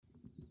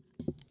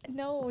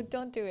No,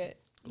 don't do it.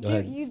 Go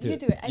ahead, You do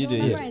do it. it. I You don't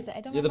do it. memorize it.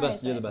 I don't You're the memorize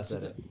best. You're the it. best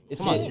at it.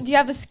 It's Come on. you. Do you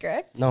have a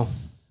script? No.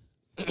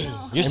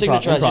 No. Your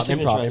signature. Your improv,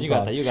 signature. improv, You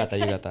got that. You got that.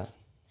 You got that.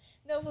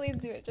 No, please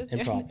do it. Just do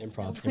Improv, it.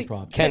 improv, No, please.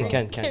 improv. Ken.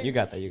 Carry- You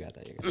got that. You got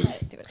that. You got that.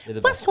 Alright, do it. You're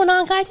the What's best. going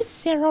on, guys? It's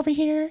Sarah over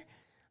here.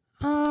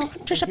 I'm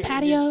Trisha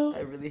Patio. I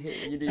really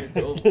hate when you do your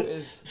dope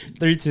quiz.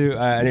 3, 2.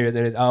 Anyways,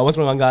 what's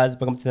going on, guys?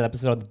 Welcome to the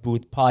episode of the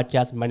Booth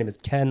Podcast. My name is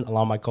Ken,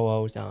 along with my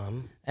co-host.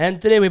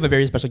 And today we have a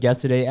very special guest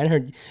today,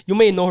 and you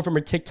may know her from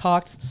her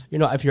TikToks. You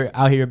know, if you're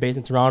out here based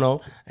in Toronto,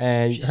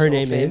 and She's her so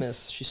name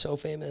famous. is She's so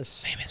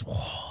famous. famous.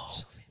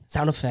 Whoa.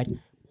 Sound effect.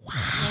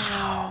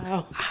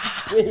 Wow.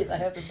 Wait, I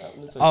have to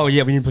sound. Oh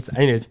yeah, we need to put.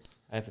 Anyways,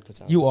 I have to put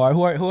sound. you are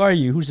who are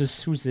you? Who's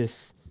this? Who's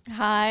this?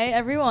 Hi,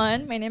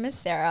 everyone. My name is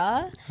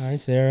Sarah. Hi,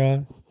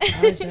 Sarah.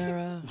 Hi,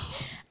 Sarah.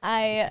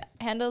 I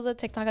handle the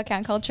TikTok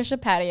account called Trisha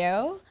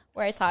Patio,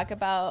 where I talk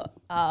about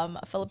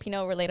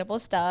Filipino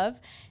relatable stuff,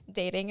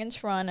 dating in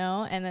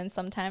Toronto, and then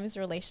sometimes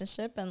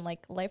relationship and like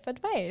life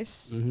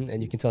advice.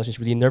 And you can tell she's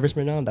really nervous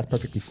right now. That's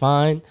perfectly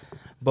fine.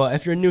 But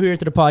if you're new here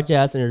to the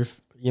podcast and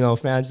you're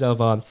fans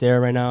of Sarah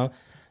right now,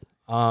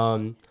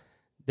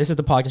 this is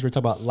the podcast where we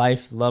talk about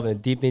life, love, and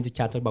deep things you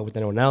can't talk about with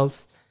anyone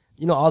else.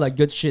 You know, all that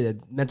good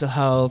shit, mental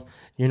health,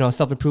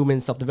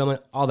 self-improvement,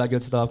 self-development, all that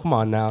good stuff. Come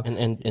on now.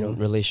 And know.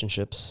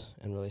 relationships.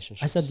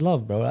 I said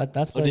love, bro.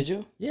 That's Oh, did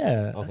you?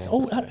 Yeah. Okay.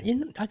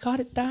 I got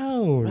it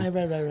down.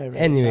 Right.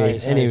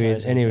 Anyways.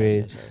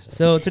 Sorry.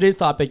 So today's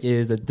topic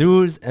is the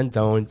do's and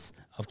don'ts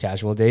of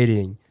casual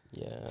dating.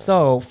 Yeah.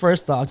 So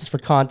first off, just for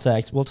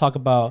context, we'll talk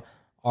about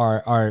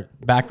our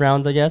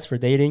backgrounds, I guess, for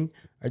dating,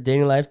 our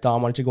dating life.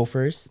 Dom, why don't you go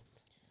first?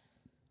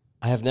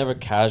 I have never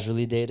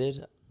casually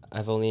dated.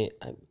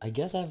 I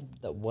guess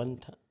I've that one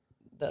time.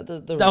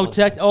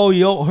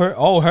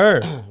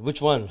 Her.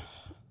 Which one?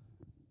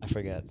 I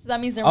forget. So that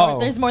means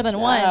there's more than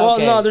Yeah. one. Well,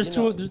 Okay, no, there's you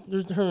two. know.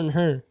 There's her and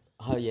her.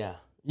 Oh yeah.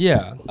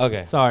 Yeah.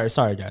 Okay. Sorry,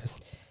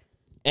 guys.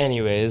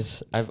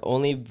 Anyways, I've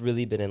only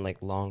really been in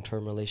like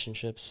long-term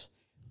relationships.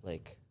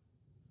 Like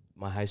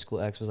my high school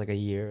ex was like a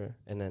year,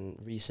 and then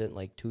recent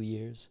like 2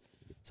 years.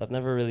 So I've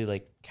never really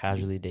like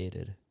casually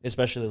dated,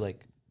 especially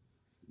like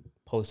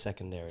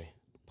post-secondary,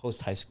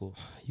 post-high school.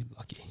 You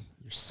lucky.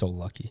 You're so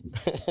lucky.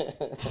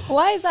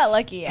 Why is that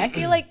lucky? I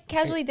feel like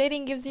casually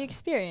dating gives you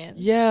experience.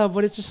 Yeah,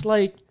 but it's just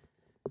like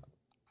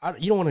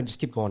you don't want to just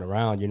keep going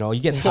around. You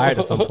get tired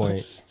at some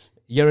point.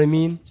 You know what I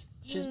mean?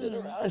 She's been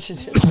around.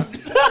 She's been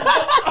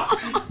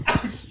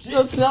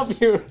Let's not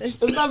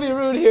be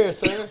rude here,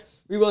 sir.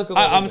 We welcome.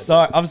 I'm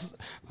sorry.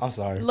 I'm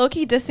sorry.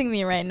 Low-key dissing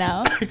me right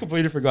now. I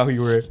completely forgot who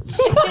you were.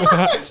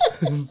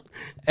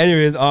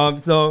 Anyways,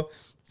 so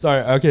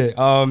sorry. Okay.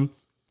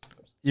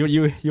 You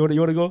want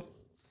to go?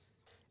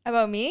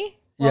 About me?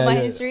 Yeah, What my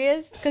yeah. history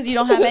is? Because you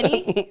don't have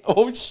any?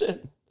 Oh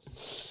shit.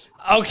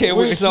 Okay.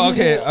 We're So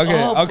okay.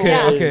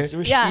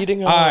 We're Yeah.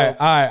 speeding All up.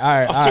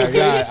 right. After a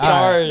good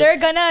start.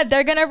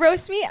 They're gonna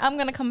roast me. I'm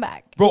gonna come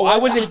back. Bro, I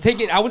wasn't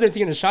taking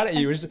a shot at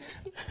you. It's just,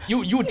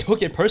 you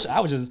took it personally. I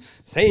was just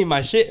saying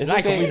my shit, and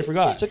I completely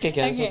forgot. It's okay,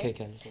 Ken. It's Okay. okay,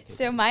 Ken. It's okay.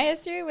 So my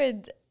history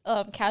with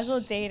casual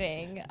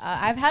dating,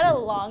 I've had a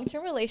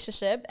long-term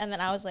relationship, and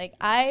then I was like,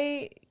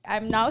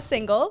 I'm now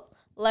single.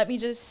 Let me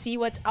just see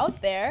what's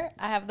out there.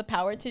 I have the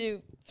power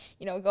to,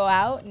 go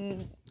out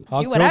and Hot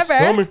do girl whatever.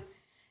 summer.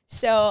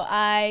 So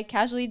I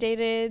casually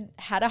dated,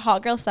 had a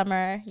hot girl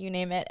summer, you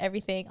name it,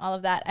 everything, all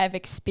of that. I've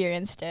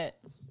experienced it.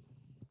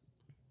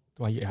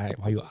 Why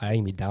you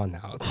eyeing me down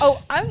now?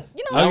 Oh, I'm,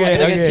 Okay.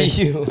 Look at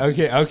you.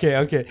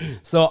 Okay.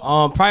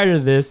 So prior to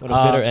this, What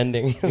a bitter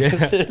ending.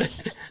 This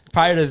is.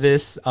 prior to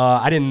this,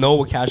 I didn't know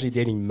what casually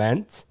dating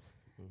meant,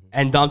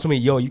 and Dom told me,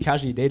 "Yo, you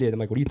casually dated." I'm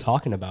like, "What are you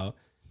talking about?"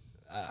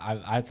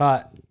 I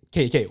thought,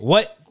 okay,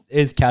 what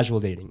is casual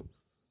dating?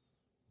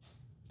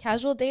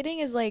 Casual dating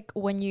is like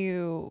when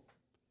you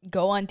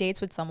go on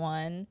dates with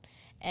someone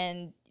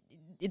and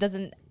it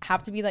doesn't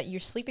have to be that you're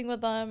sleeping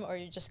with them or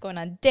you're just going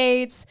on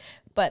dates,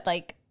 but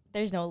like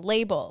there's no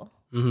label.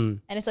 Mm-hmm.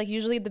 And it's like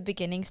usually the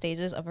beginning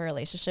stages of a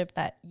relationship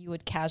that you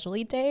would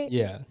casually date.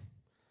 Yeah.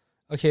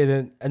 Okay,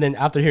 then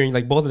after hearing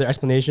like both of their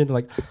explanations, I'm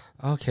like,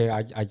 okay,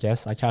 I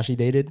guess I casually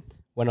dated,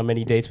 went on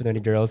many dates with many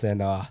girls,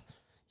 and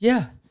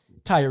yeah,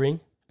 tiring,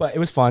 but it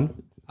was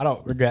fun. I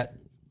don't regret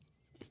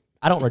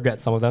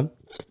some of them.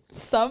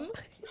 Some?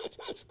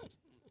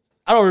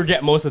 I don't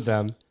regret most of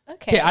them.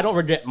 Okay. I don't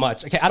regret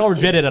much. Okay, I don't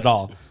regret it at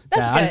all.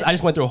 That's good. I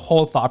just went through a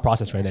whole thought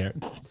process right there.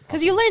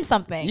 Because you learned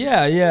something.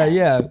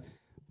 Yeah.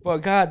 But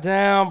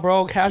goddamn,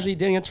 bro, casually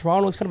dating in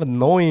Toronto is kind of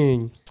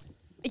annoying.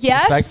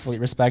 Yes?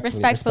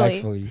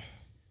 Respectfully.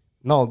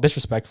 No,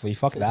 disrespectfully.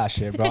 Fuck that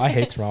shit, bro. I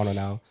hate Toronto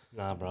now.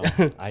 Nah, bro.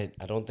 I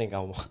don't think I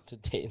want to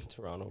date in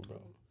Toronto,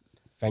 bro.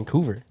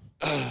 Vancouver.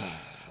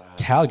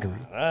 Calgary.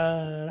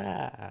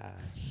 I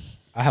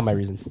have my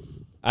reasons.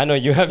 I know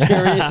you have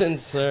your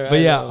reasons, sir. But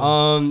yeah,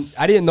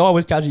 I didn't know I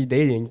was casually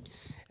dating,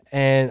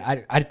 and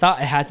I thought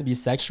it had to be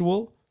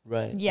sexual,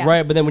 Right. Yes.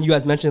 right? But then when you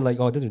guys mentioned like,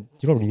 oh, you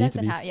don't really need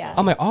to be. Yeah.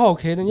 I'm like, oh,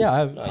 okay, then yeah,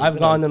 I've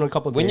gone on a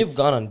couple of When dates. you've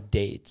gone on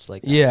dates,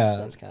 like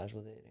that's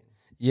casual dating.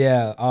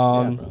 Yeah, Yeah,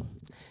 bro.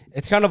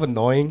 it's kind of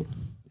annoying.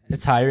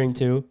 It's tiring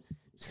too.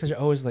 just because you're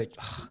always like,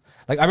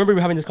 like I remember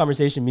having this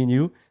conversation,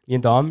 me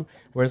and Dom,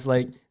 where it's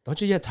like,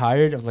 don't you get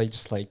tired of like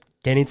just like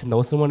getting to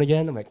know someone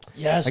again? I'm like,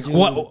 Yes, like dude.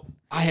 what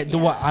I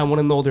want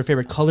to know their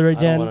favorite color I don't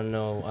again. want to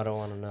know. I don't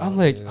want to know. I'm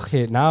like, dude.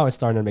 okay, now it's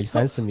starting to make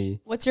sense to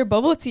me. What's your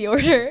bubble tea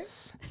order?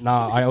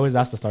 Nah, I always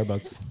ask the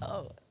Starbucks.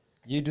 Oh,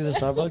 You do the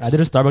Starbucks? I did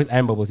a Starbucks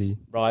and bubble tea.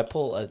 Bro, I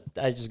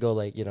just go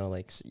like, you know,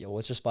 like, yo,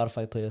 what's your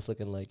Spotify playlist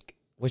looking like?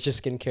 What's your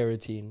skincare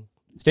routine?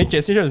 Skincare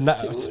is not.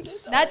 that's a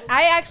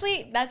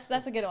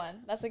good one.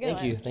 That's a good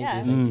one. Thank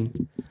Yeah. you.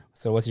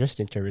 So what's your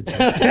skincare routine?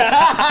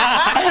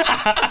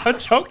 I'm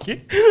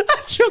joking.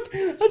 I'm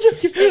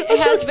joking. It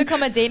has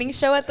become a dating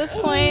show at this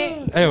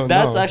point.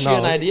 That's actually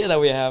an idea that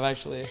we have,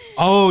 actually.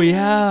 Oh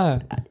yeah.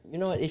 You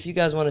know what? If you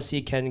guys want to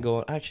see Ken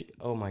go, actually,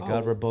 oh my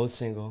God, we're both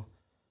single.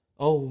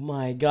 Oh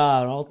my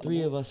God, all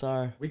three of us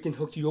are. We can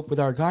hook you up with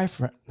our guy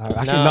friend. No,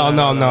 actually, no.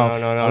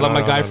 I love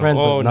my guy friends,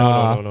 Oh, but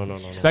nah. no.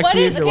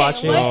 Respectfully, if you're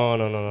watching. what?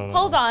 No.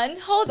 Hold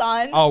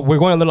on. Oh, we're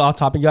going a little off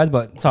topic, guys,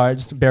 but sorry,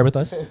 just bear with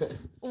us.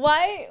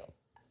 Why?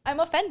 I'm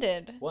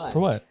offended. Why? For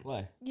what?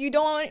 Why? You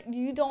don't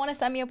want to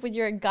set me up with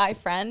your guy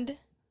friend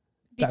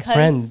That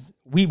friends.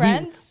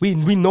 friends?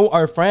 We know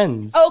our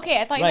friends. Oh,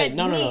 okay, I thought you Right,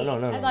 meant no, me.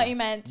 no. I thought you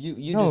meant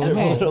You No, deserve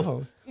okay. a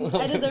little,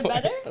 I deserve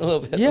better. a little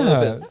bit. Yeah. A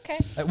little bit. Okay.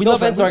 We No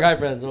love offense to our guy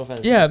friends. No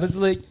offense. Yeah, but it's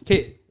like,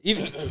 okay,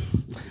 even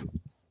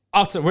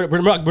outside,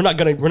 we're not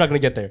gonna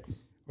get there.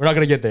 We're not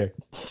gonna get there.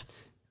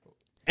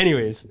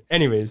 Anyways.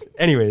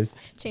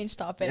 Change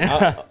topic.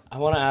 I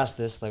want to ask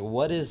this: like,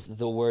 what is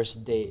the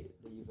worst date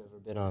that you've ever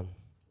been on?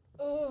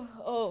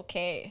 Oh,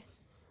 okay.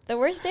 The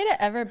worst date I've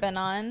ever been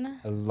on.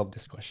 I love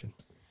this question.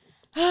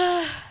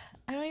 I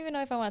don't even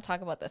know if I want to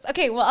talk about this.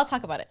 Okay, well, I'll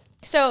talk about it.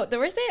 So the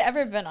worst date I've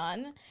ever been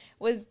on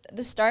was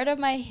the start of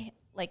my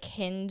like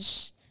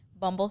Hinge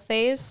Bumble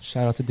phase.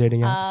 Shout out to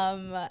dating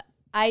apps.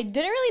 I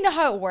didn't really know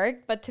how it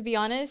worked, but to be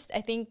honest,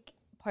 I think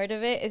part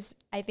of it is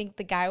I think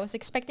the guy was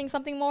expecting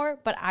something more,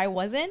 but I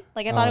wasn't.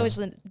 Like I thought it was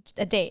just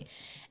a date.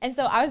 And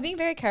so I was being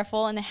very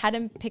careful and I had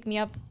him pick me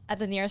up at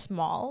the nearest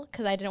mall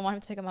because I didn't want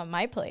him to pick him up at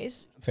my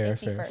place. Fair.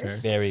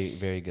 Very,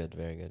 very good.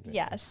 Very good.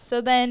 Yes. So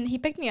then he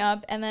picked me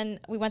up and then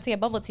we went to get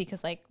bubble tea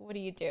because like, what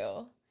do you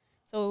do?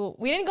 So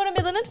we didn't go to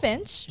Midland and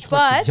Finch,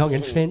 but Young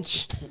and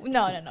Finch.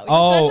 no. We just went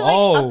to like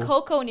oh. a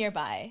Coco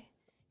nearby.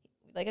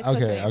 Like a Coco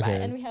nearby.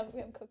 Okay. And we have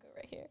Coco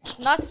right here.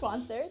 Not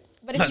sponsored,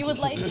 but if you would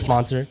like.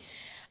 Sponsor.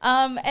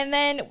 And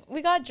then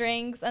we got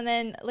drinks, and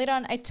then later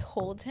on, I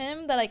told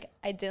him that like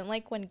I didn't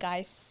like when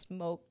guys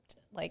smoked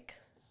like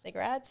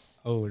cigarettes.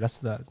 Oh, that's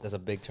That's a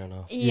big turn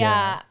off.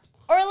 Yeah.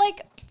 Or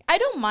like I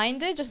don't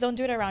mind it, just don't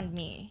do it around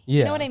me. You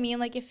Yeah. know what I mean?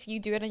 Like if you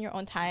do it in your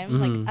own time,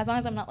 like as long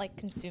as I'm not like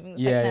consuming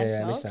the yeah,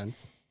 secondhand makes smoke.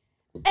 sense.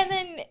 And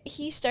then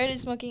he started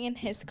smoking in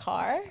his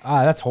car,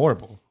 Ah, that's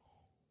horrible.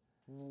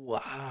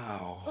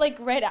 Wow. like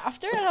right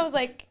after, and I was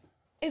like,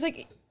 he's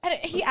like, and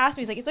he asked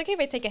me, he's like, it's okay if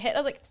I take a hit. I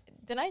was like,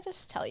 didn't I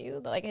just tell you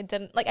that like I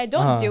didn't like I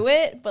don't do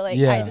it, but like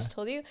I Yeah. just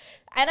told you,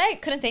 and I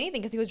couldn't say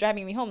anything because he was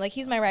driving me home. Like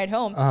he's my ride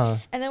home,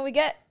 and then we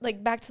get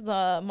like back to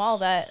the mall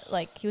that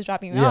like he was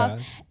dropping me off,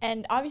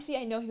 and obviously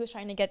I know he was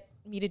trying to get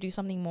me to do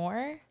something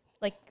more,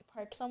 like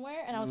park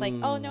somewhere, and I was like,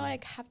 oh no, I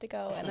have to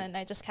go, and then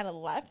I just kind of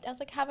left. I was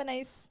like, have a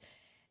nice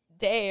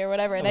day or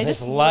whatever, and I nice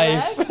just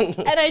life. left,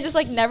 and I just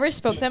like never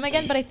spoke to him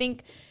again. But I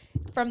think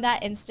from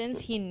that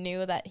instance, he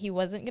knew that he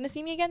wasn't gonna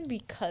see me again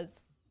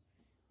because,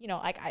 you know,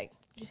 like I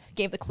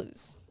gave the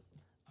clues.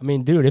 I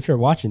mean, dude, if you're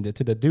watching it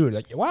to the dude,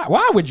 like,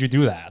 why would you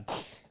do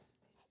that?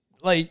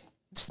 Like,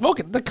 smoke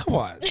it. Like, come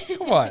on.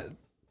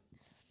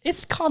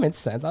 It's common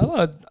sense. I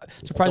love.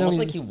 It's Surprisingly, almost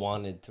like he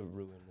wanted to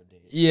ruin the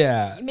date.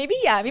 yeah. Maybe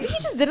he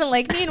just didn't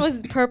like me and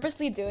was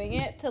purposely doing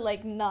it to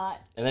like not.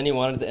 And then he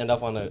wanted to end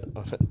up on a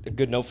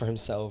good note for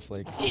himself.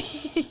 Like,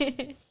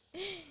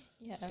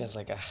 Yeah. he's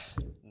like,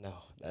 no.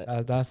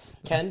 That's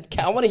Ken,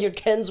 I want to hear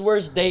Ken's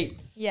worst date.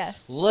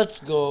 Yes. Let's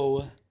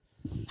go.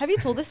 Have you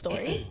told this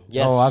story?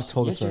 Yes. Oh, I've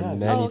told Yes, this you story have.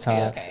 many Oh, okay,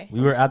 times. okay.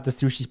 We were at the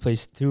sushi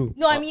place too.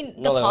 No, I mean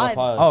the No, like, on the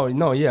pod. Oh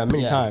no, yeah,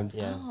 many Yeah, times.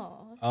 Yeah.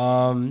 Oh.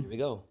 Here we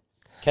go.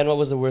 Ken, what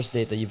was the worst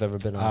date that you've ever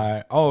been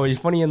on? Oh,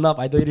 funny enough,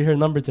 I deleted her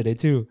number today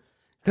too,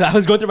 because I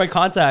was going through my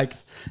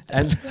contacts,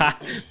 and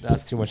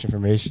that's too much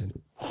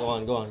information. Go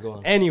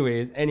on.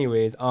 Anyways,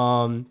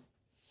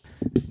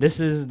 this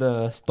is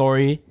the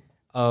story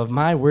of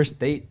my worst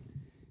date,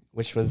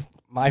 which was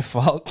my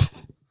fault.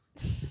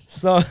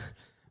 So,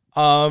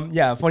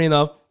 yeah, funny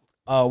enough,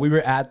 we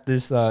were at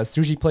this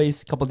sushi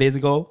place a couple days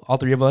ago, all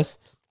three of us,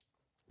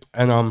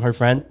 and her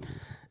friend.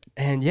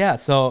 And yeah,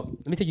 so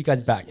let me take you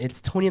guys back. It's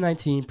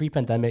 2019,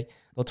 pre-pandemic.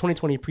 Well,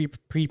 2020,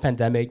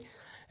 pre-pandemic,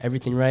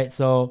 everything, right?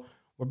 So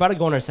we're about to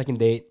go on our second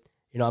date.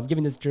 You know, I'm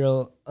giving this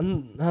girl,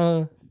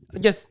 I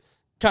guess,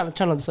 trying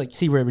to just like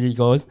see where it really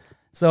goes.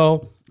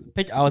 So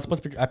I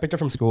picked her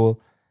from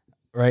school,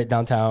 right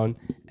downtown,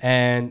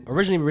 and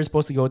originally we were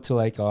supposed to go to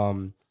like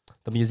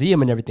the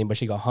museum and everything, but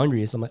she got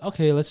hungry, so I'm like,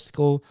 okay, let's just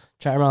go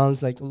chat around,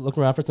 let's like look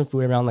around for some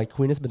food around like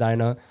Queen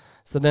Medina.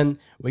 So then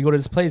we go to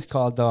this place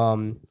called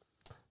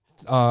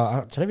should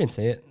I even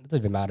say it? It doesn't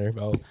even matter,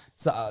 bro.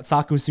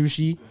 Saku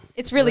Sushi.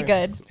 It's really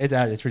good.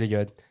 It's really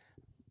good.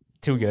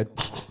 Too good.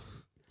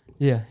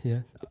 Yeah.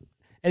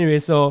 Anyway,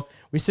 so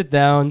we sit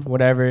down,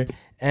 whatever,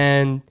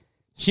 and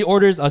she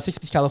orders a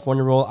 6-piece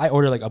California roll. I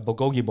order like a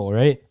bulgogi bowl,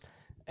 right?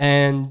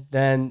 And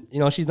then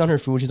she's done her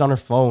food. She's on her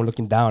phone,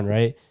 looking down,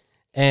 right?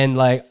 And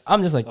like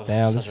I'm just like,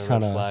 damn, this such is a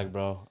kind red of flag,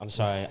 bro. I'm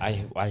sorry.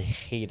 I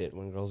hate it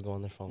when girls go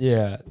on their phone.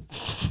 yeah.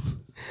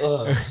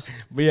 Ugh.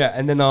 But yeah,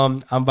 and then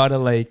I'm about to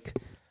like,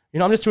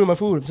 I'm just chewing my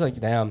food. I'm just like,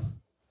 damn,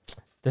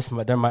 there's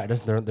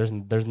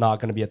not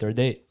gonna be a third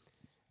date.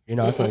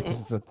 It's like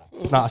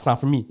it's not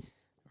for me,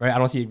 right? I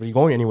don't see it really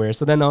going anywhere.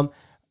 So then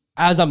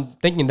as I'm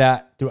thinking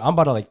that, dude, I'm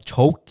about to like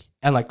choke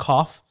and like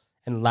cough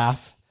and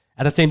laugh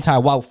at the same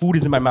time while food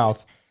is in my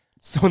mouth.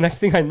 So next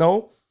thing I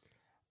know,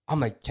 I'm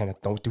like,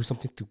 Kenneth, don't do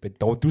something stupid.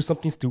 Don't do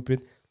something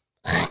stupid.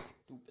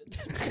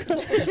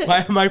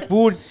 my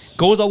food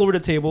goes all over the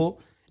table.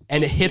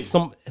 And it hits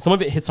some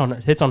of it hits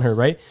on her,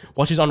 right?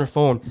 While she's on her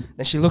phone.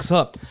 Then she looks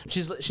up.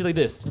 She's like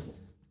this.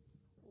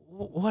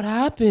 What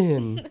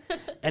happened?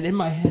 And in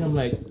my head, I'm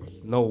like,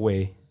 no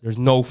way. There's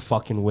no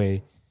fucking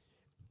way.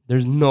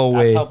 There's no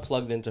way. That's how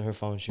plugged into her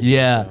phone she was.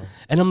 Yeah. Bro.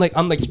 And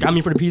I'm like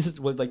scrambling for the pieces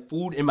with like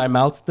food in my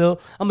mouth still.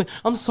 I'm like,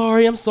 I'm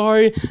sorry.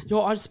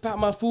 Yo, I spat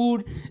my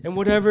food and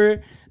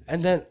whatever.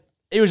 And then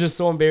it was just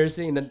so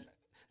embarrassing. And then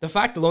the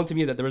fact alone to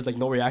me that there was like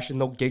no reaction,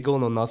 no giggle,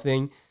 no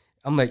nothing.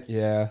 I'm like,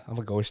 yeah, I'm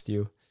gonna ghost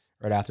you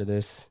right after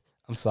this.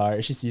 I'm sorry.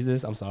 If she sees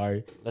this, I'm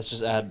sorry. Let's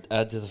just add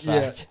to the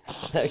fact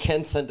that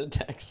Ken sent a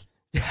text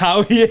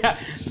How? Yeah.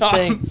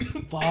 saying,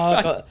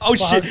 "Fuck." Oh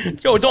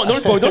shit! Yo, don't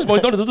expose me.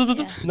 Don't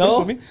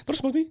expose me. Don't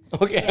expose me.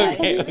 Okay, Yeah,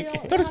 okay, we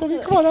okay. don't expose me.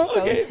 have to Come on now.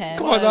 expose Okay, him.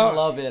 come on I now.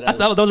 love it.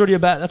 That was already a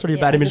bad. That's already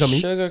a bad Yeah. image on me.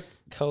 Sugar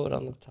coat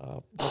on the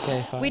top.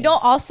 Okay, fine. We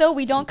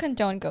don't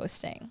condone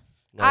ghosting.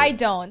 No. I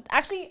don't.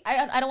 Actually,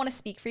 I don't want to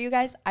speak for you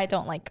guys. I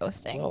don't like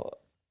ghosting. Well,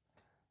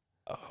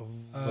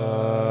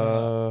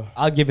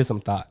 I'll give it some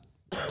thought.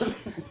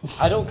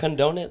 I don't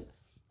condone it.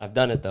 I've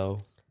done it though.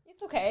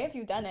 It's okay if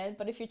you've done it,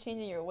 but if you're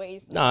changing your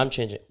ways, No, I'm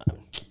changing.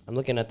 I'm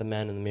looking at the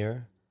man in the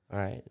mirror. All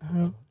right.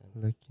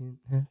 Looking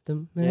at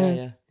the Yeah, man.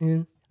 yeah.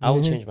 in I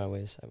will the- change my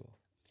ways. I will.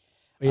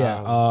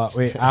 Yeah.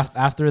 Wait.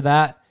 After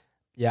that,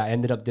 yeah, I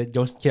ended up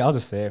ghost. Okay, I'll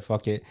just say it.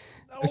 Fuck it.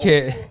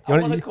 Okay. I You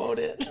want to wanna, quote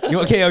it.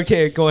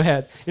 okay. Go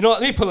ahead. You know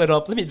what? Let me pull it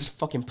up. Let me just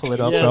fucking pull it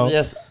up, yes, bro.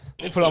 yes.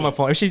 Let me put it on my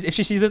phone. If she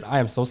sees this, I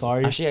am so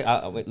sorry. Actually,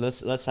 wait.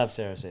 Let's have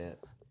Sarah say it.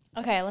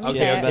 okay, let me She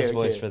say has it. the best Okay,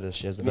 voice okay. for this.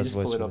 She has the Let me best just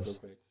voice pull it for up this. real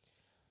quick.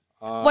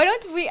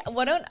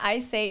 Why don't I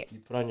say You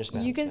put on your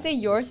Spanish. you can say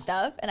your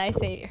stuff and I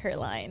say her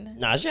line.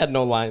 Nah, she had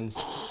no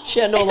lines. She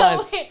had no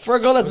lines. Wait. For a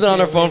girl that's been on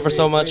her phone for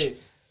so much,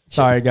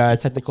 Sorry,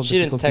 guys. Technical she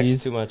didn't difficulties.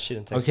 text too much. She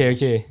didn't text.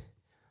 Okay.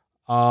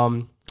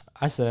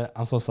 I said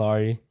I'm so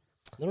sorry.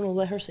 No.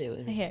 Let her say it.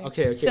 Later. Here.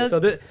 Okay. So, So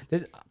this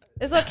this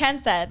is what Ken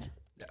said.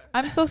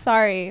 I'm so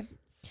sorry.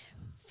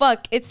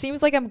 Fuck, it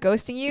seems like I'm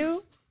ghosting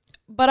you,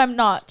 but I'm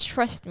not.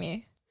 Trust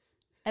me.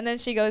 And then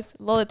she goes,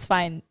 "Lol, it's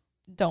fine.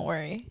 Don't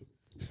worry."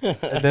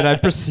 and then I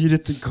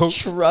proceeded to go.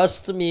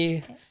 Trust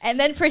me. And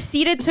then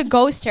proceeded to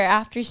ghost her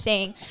after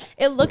saying,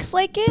 "It looks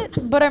like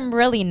it, but I'm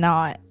really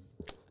not."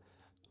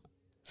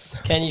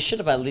 Ken, you should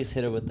have at least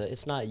hit her with the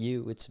 "It's not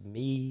you, it's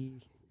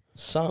me."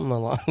 Something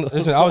along those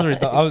Listen, I was already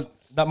lines. done. I was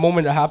that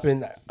moment that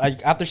happened.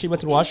 Like after she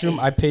went to the washroom,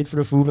 I paid for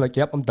the food. Like,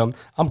 yep, I'm done.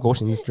 I'm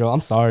ghosting this girl.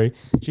 I'm sorry.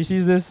 She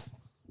sees this.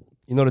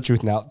 You know the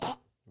truth now.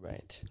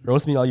 Right.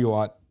 Roast me all you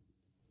want.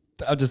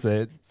 I'll just say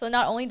it. So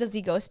not only does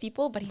he ghost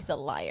people, but he's a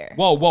liar.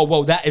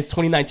 Whoa. That is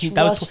 2019.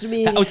 Trust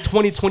me. That was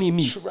 2020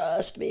 me.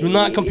 Trust me. Do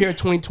not compare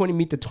 2020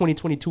 me to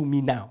 2022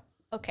 me now.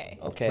 Okay.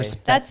 Okay.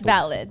 That's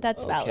valid.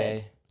 That's valid.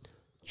 Okay.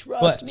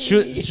 Trust But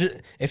me.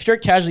 should if you're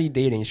casually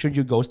dating, should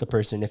you ghost a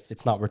person if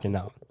it's not working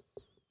out?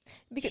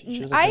 Because She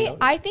doesn't condone it.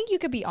 I think you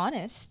could be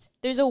honest.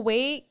 There's a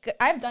way.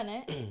 I've done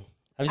it.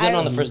 Have you done it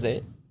on the I- first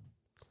date?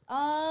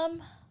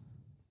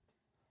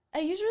 I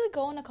usually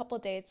go on a couple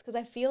dates because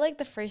I feel like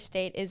the first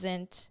date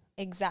isn't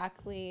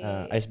exactly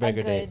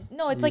icebreaker a date. good.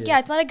 No, it's like Yeah.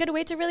 it's not a good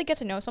way to really get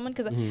to know someone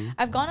because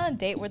I've gone on a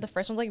date where the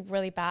first one's like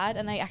really bad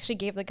and I actually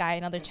gave the guy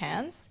another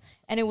chance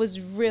and it was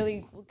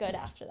really good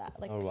after that.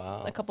 Like Oh,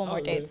 wow. a couple more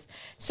really? dates.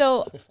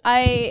 So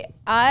I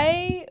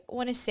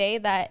want to say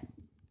that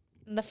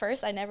the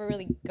first I never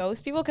really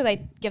ghost people because I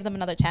give them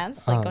another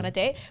chance, like go on a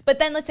date. But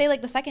then let's say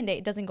like the second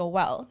date doesn't go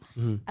well,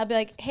 I'll be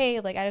like, hey,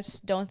 like I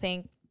just don't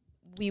think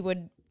we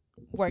would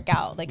work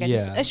out. Like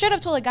Yeah. I straight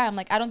up told a guy, I'm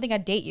like, I don't think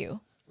I'd date you.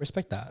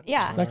 Respect that.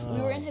 Yeah, Respect-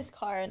 we were in his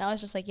car and I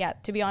was just like, yeah.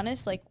 To be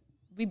honest, like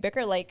we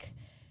bicker like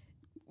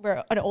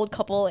we're an old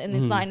couple and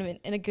it's not in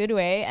a good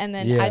way. And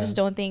then Yeah. I just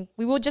don't think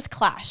we will just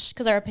clash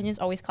because our opinions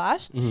always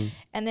clashed.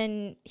 And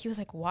then he was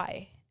like,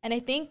 why? And I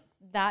think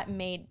that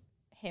made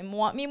him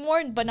want me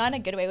more, but not in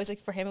a good way. It was like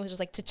for him, it was just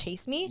like to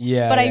chase me.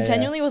 Yeah, But yeah, I yeah.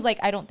 genuinely was like,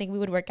 I don't think we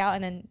would work out.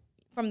 And then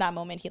from that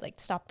moment, he like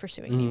stopped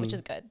pursuing me, which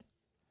is good.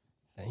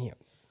 Damn.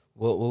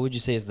 What would you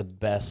say is the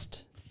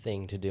best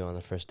thing to do on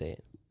the first date?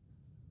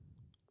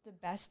 The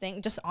best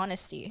thing, just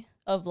honesty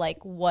of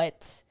like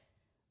what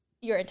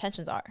your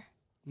intentions are.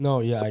 No,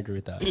 yeah, I agree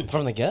with that.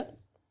 From the get?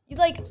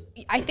 Like,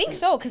 I think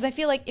so, because I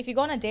feel like if you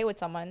go on a date with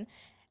someone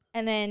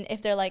And then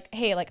if they're like,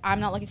 hey, like I'm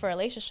not looking for a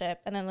relationship,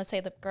 and then let's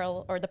say the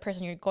girl or the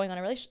person you're going on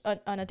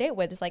on a date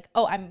with is like,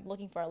 oh, I'm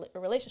looking for a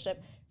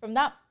relationship. From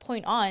that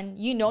point on,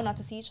 you know not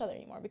to see each other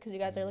anymore because you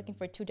guys are looking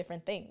for two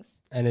different things.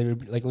 And it would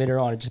be, like later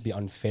on, it'd just be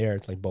unfair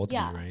to like both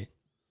Yeah. of you, right?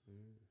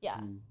 Yeah.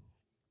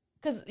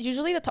 Because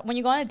usually when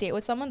you go on a date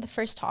with someone, the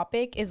first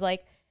topic is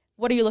like,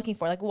 what are you looking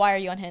for? Like, why are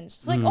you on Hinge?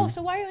 It's like, oh,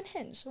 so why are you on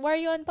Hinge? Why are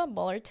you on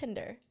Bumble or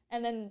Tinder?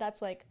 And then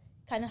that's like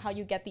kind of how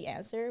you get the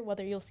answer,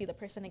 whether you'll see the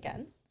person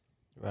again.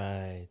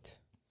 Right.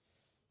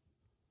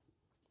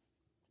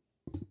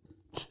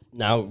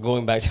 Now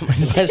going back to my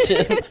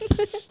question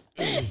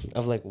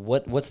of like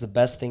what's the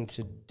best thing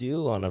to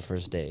do on a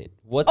first date?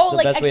 What's the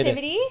like best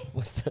activity?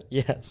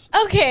 Yes.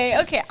 Okay.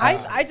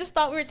 I just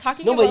thought we were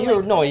talking No, about but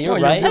you're like, you're you're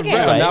right. Okay. You're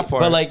right on right. that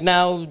part. But like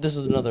now this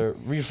is another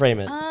reframe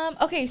it.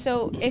 Okay,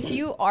 so if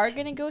you are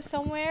gonna go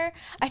somewhere,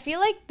 I feel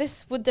like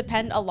this would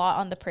depend a lot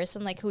on the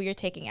person, like who you're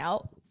taking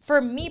out. For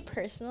me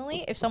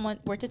personally, if someone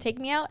were to take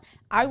me out,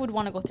 I would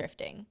want to go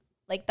thrifting.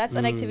 Like that's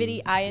an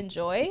activity I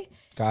enjoy.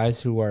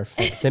 Guys who are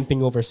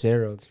simping over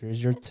Sarah,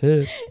 here's your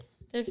tip.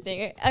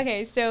 Thrifting.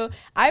 Okay, so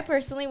I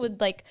personally would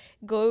like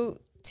go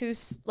to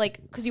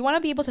like, because you want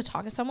to be able to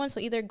talk to someone. So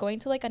either going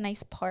to like a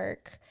nice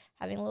park,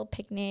 having a little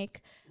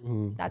picnic.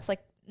 That's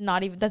like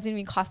doesn't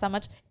even cost that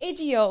much.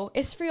 AGO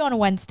is free on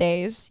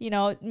Wednesdays. You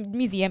know,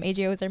 museum.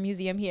 AGO is our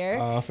museum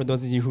here. For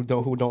those of you who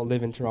don't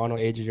live in Toronto,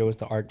 AGO is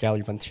the Art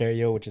Gallery of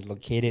Ontario, which is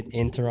located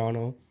in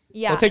Toronto.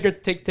 Yeah. So take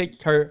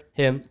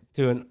him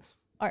to an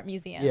Art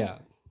museum.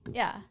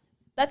 yeah.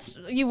 That's,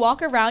 you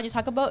walk around, you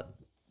talk about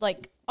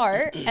like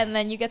art, and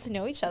then you get to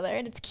know each other,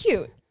 and it's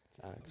cute.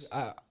 Facts.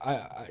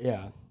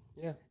 Yeah.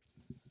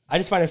 I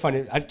just find it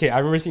funny. I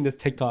remember seeing this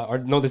TikTok or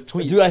this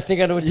tweet. Dude, I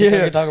think I know what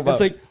you're talking about. It's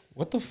like,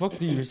 what the fuck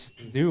do you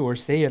do or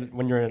say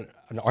when you're in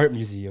an art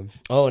museum?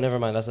 Oh, never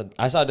mind.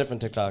 I saw a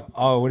different TikTok.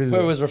 Oh, what is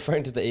Where it? it was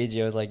referring to the AG.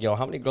 I was like, yo,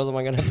 how many girls am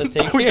I gonna have to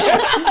take?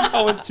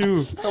 I went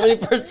too. How many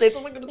first dates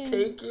am I gonna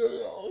take?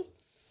 Yo?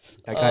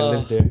 That guy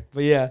lives there.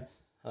 But yeah,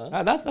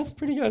 that's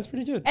pretty good. That's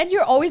pretty good. And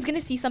you're always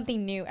gonna see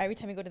something new every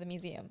time you go to the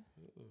museum.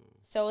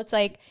 So it's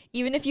like,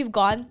 even if you've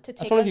gone to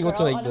take a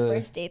girl on a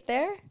first date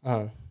there,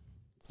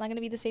 it's not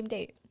gonna be the same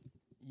date.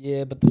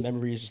 Yeah, but the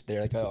memory is just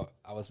there. Like, oh,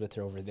 I was with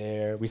her over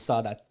there. We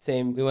saw that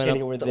same. We went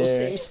painting up over those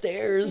there. same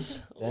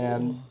stairs.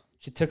 Damn,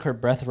 she took her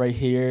breath right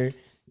here.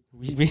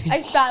 I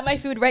spat my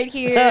food right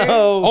here.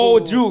 Oh,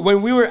 dude,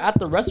 when we were at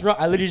the restaurant,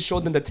 I literally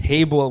showed them the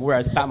table where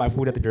I spat my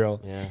food at the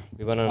girl. Yeah,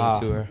 we went on a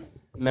tour.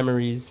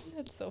 Memories.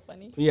 That's so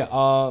funny. Yeah.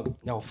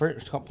 No.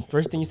 First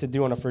thing you used to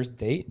do on a first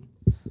date.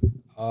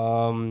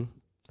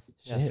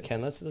 Yes, shit.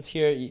 Ken. Let's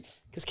hear,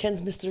 because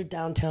Ken's Mr.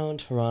 Downtown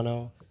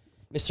Toronto.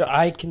 Mr.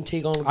 I can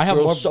take on. I have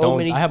more so don'ts.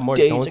 many I have more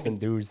dates don'ts I than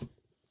do's.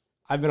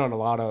 I've been on a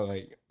lot of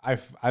like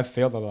I've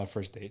failed on a lot of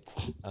first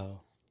dates. Oh,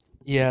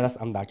 Yeah,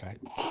 I'm that guy.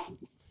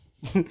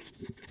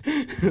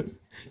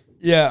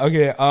 Yeah.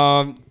 Okay.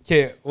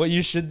 Okay. What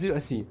you should do?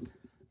 Let's see.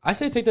 I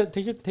say take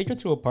her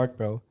to a park,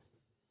 bro.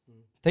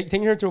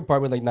 Taking her to a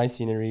park with like nice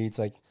scenery. It's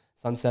like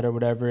sunset or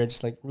whatever. It's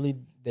just like really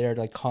there,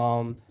 like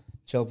calm,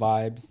 chill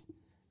vibes,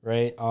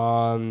 right?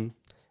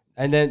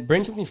 And then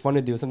bring something fun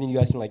to do, something you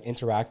guys can like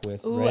interact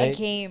with. Ooh, right? a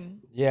game.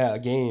 Yeah, a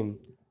game.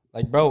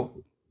 Like,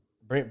 bro,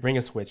 bring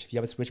a Switch. If you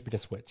have a Switch, bring a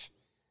Switch.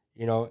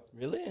 You know,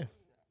 really?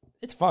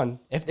 it's fun.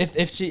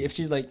 If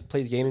she's like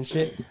plays game and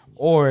shit,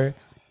 or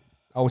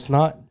it's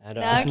not. I No,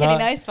 don't. I'm It's kidding. not-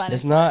 No, it's fun.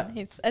 it's It's not-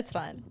 fun. It's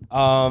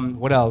fun.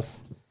 What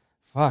else?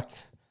 Fuck.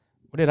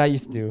 What did I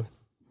used to do?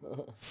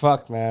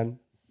 Fuck, man.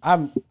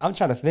 I'm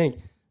trying to think.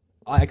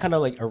 I kind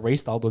of like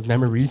erased all those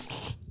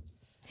memories.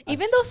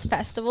 Even those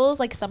festivals,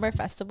 like summer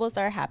festivals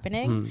that are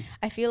happening,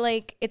 I feel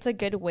like it's a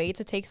good way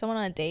to take someone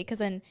on a date, because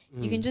then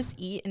you can just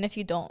eat, and if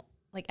you don't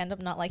like end up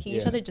not liking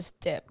each Yeah. other, just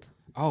dip.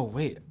 Oh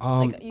wait.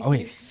 Like, you Oh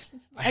wait. see-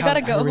 I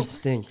gotta go. I remember this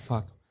thing.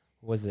 Fuck.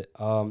 What was it?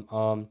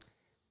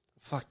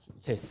 Fuck.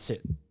 Okay.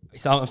 Shit.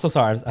 So I'm so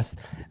sorry.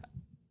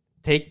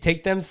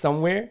 Take them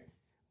somewhere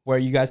where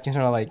you guys can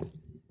kind of like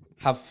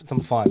have some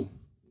fun.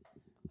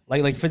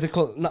 Like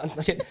physical. Not,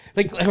 okay,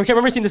 like I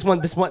remember seeing this one.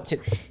 Okay,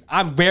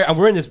 I'm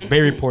wearing this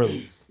very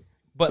poorly.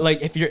 But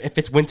like if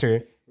it's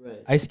winter,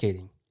 Right. ice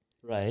skating.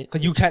 Right.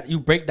 Because you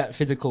break that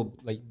physical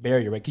like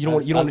barrier, right? Because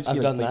you don't want to I've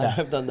be done like that. that.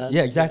 I've done that.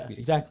 Yeah, exactly.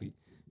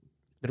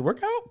 Did it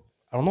work out?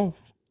 I don't know.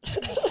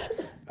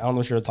 I don't know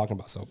what you're talking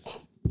about. So,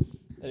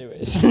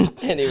 Anyways.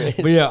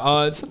 but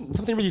yeah, it's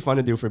something really fun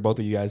to do for both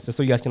of you guys, just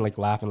so you guys can like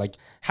laugh and like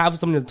have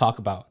something to talk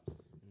about,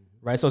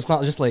 right? So it's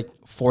not just like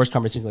forced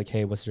conversations like,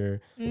 hey, what's your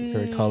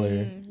favorite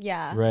color,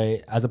 Yeah.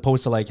 right? As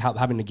opposed to like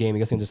having the game, you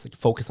guys can just like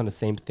focus on the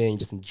same thing,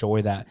 just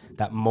enjoy that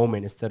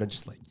moment instead of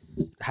just like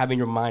having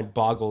your mind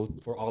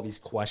boggled for all these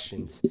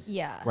questions,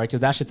 Yeah. right?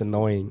 Because that shit's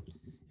annoying,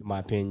 in my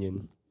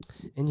opinion.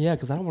 And yeah,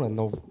 because I don't want to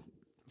know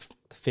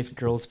the fifth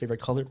girl's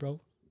favorite color, bro.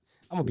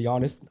 I'm gonna be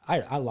honest.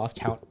 I lost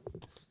count.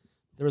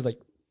 There was like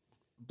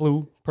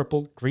blue,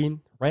 purple, green,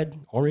 red,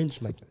 orange.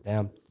 I'm like,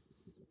 damn.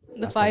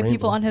 The That's 5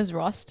 people rainbow. on his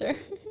roster.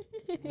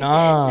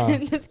 Nah.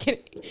 Just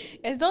kidding.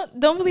 Guys,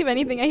 don't believe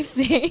anything I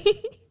say.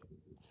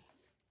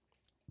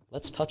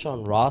 let's touch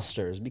on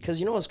rosters, because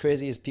you know what's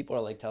crazy is people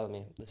are like telling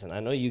me, listen, I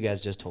know you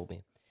guys just told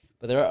me,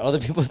 but there are other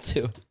people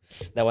too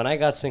that when I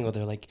got single,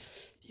 they're like,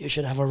 you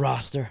should have a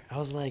roster. I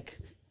was like,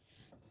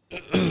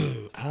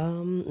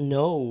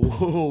 no.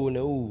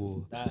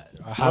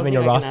 Having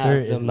a roster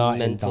is not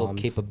mental in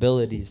DOMs.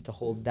 capabilities to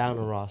hold down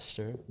a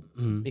roster.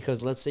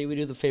 Because let's say we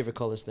do the favorite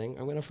colors thing.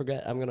 I'm gonna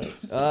forget.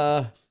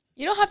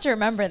 You don't have to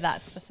remember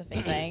that specific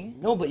thing.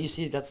 No, but you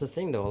see, that's the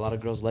thing though. A lot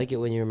of girls like it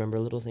when you remember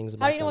little things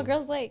about How do you know what them.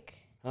 girls like?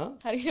 Huh?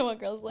 How do you know what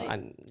girls like?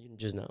 You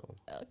just know.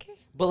 Okay.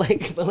 But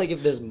like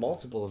if there's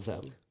multiple of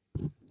them,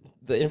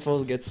 the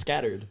info gets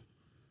scattered.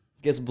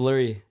 It gets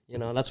blurry. You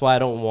know, that's why I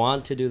don't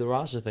want to do the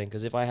roster thing.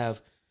 Because if I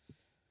have,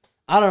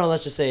 I don't know,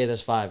 let's just say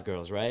there's 5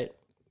 girls, right?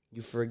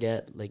 You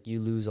forget, like, you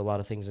lose a lot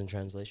of things in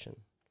translation.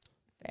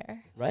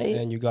 Fair. Right?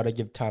 And you gotta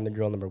give time to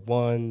girl number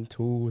 1,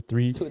 2,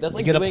 3. Dude, that's You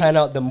like gotta doing- plan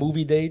out the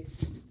movie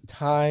dates,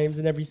 times,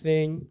 and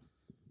everything.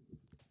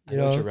 I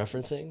know what you're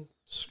referencing.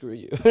 Screw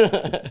you.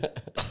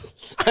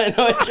 I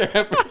know what you're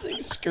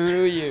referencing.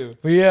 Screw you.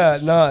 But yeah,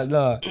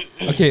 no.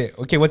 Okay.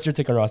 What's your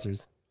take on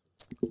rosters?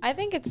 I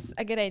think it's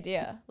a good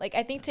idea. Like,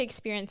 I think to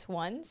experience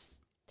once,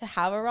 to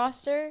have a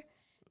roster,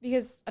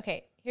 because,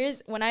 okay,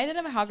 here's, when I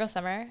did my Hot Girl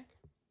Summer,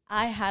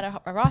 I had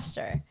a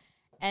roster.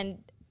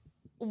 And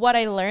what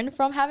I learned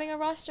from having a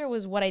roster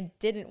was what I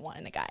didn't want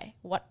in a guy,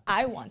 what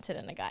I wanted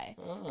in a guy.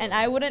 And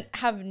I wouldn't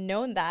have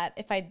known that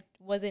if I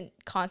wasn't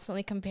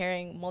constantly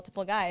comparing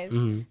multiple guys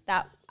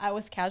that I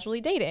was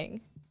casually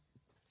dating.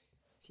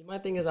 See, my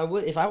thing is,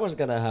 if I was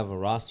gonna have a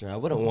roster, I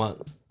wouldn't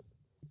want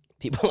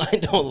people I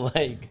don't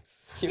like.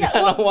 You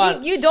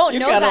don't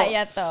know that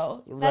yet,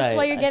 though. That's Right.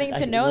 why you're getting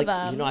to know like,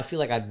 them. You know, I feel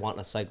like I'd want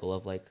a cycle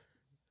of like,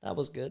 that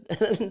was good,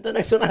 and the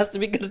next one has to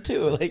be good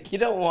too. Like, you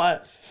don't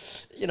want,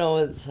 you know,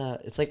 it's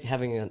like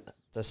having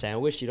a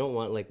sandwich. You don't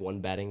want like one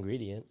bad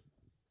ingredient.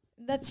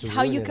 That's to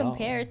how ruin you it all.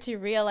 compare to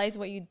realize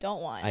what you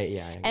don't want.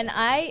 And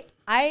I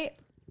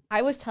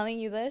was telling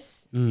you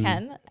this,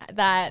 Ken,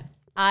 that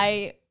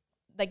I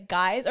like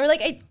guys, or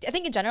like I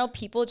think in general,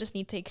 people just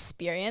need to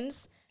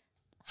experience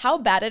how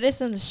bad it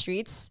is in the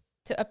streets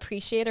to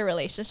appreciate a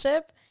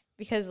relationship,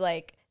 because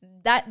like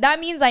that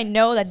means I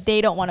know that they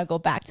don't want to go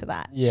back to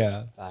that.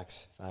 Yeah.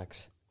 Facts.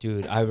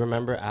 Dude, I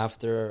remember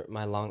after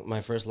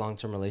my first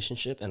long-term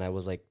relationship, and I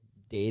was like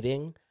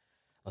dating,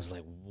 I was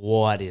like,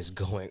 what is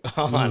going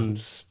on?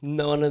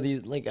 None of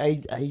these, like,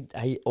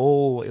 it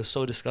was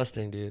so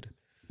disgusting, dude.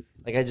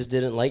 Like, I just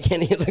didn't like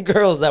any of the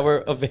girls that were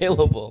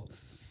available.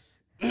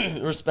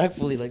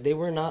 Respectfully, like, they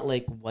were not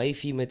like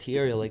wifey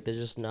material. Like, they're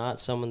just not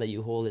someone that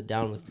you hold it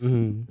down with.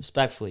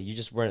 Respectfully, you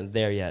just weren't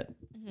there yet.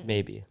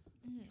 Maybe.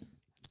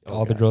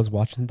 All the girls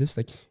watching this,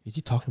 like, is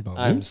he talking about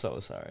I'm me? so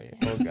sorry.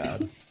 Oh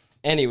God.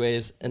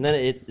 Anyways, and then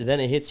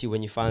it hits you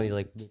when you finally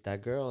like meet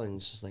that girl, and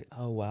it's just like,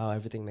 oh wow,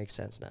 everything makes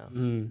sense now.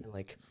 And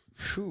like,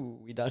 whew,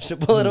 we dodged a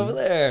bullet over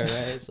there,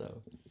 right?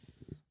 So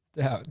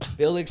Yeah.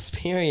 build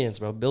experience,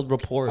 bro. Build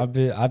rapport I've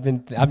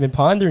been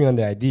pondering on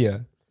the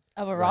idea.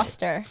 Of a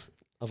roster.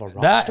 of a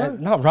roster. That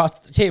not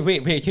roster. Okay,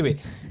 wait.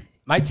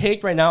 My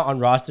take right now on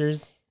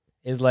rosters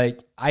is like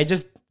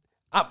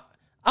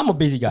I'm a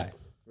busy guy,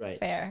 right.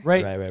 Fair.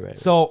 right? Right.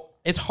 So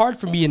it's hard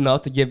for me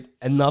enough to give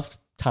enough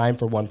time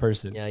for one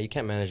person. Yeah, you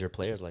can't manage your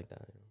players like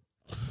that.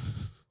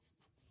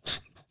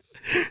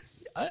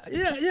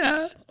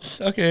 Yeah.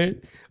 Okay,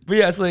 but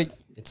yeah, it's like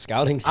It's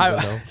scouting season,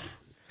 though.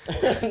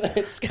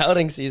 It's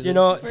scouting season. you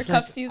know, For it's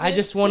cup like, season. I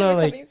just want to for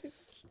like cupping season.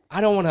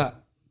 I don't want to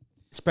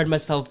spread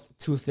myself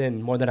too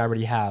thin more than I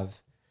already have.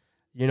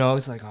 You know,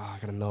 it's like, oh, I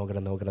gotta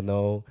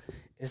know.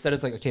 Instead,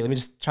 it's like, okay, let me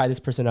just try this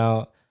person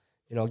out.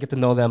 You know, get to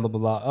know them, blah, blah,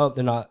 blah. Oh,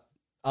 they're not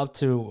up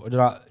to,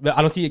 but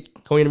I don't see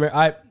it going anywhere. All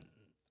right,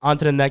 on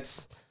to the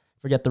next,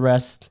 forget the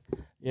rest,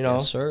 you know?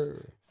 Yes,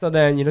 sir. So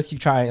then you just keep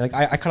trying. Like,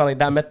 I kind of like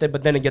that method,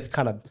 but then it gets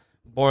kind of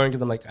boring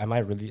because I'm like, am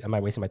I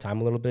wasting my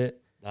time a little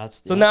bit?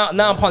 That's So now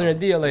I'm pondering a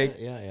deal, like,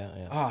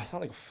 yeah. oh, I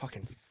sound like a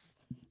fucking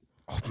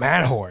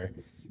man whore.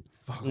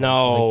 Fuck.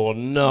 No,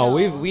 No.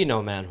 we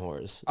know man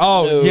whores.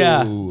 Oh, No.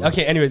 yeah.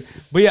 Okay, anyways.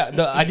 But yeah,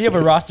 the idea of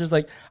a roster is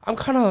like, I'm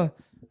kind of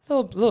a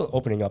little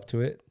opening up to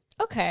it.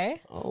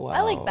 Okay. Oh, wow.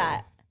 I like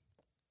that.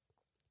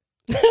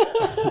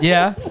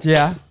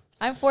 Yeah.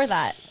 I'm for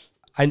that.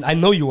 I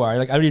know you are.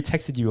 Like, I already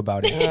texted you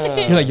about it.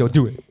 You're like, yo,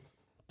 do it.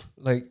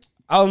 Like,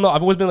 I don't know.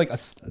 I've always been like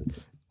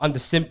on the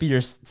simpy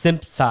or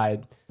simp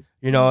side.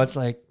 You know, it's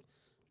like,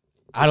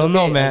 I don't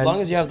know, man. As long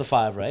as you have the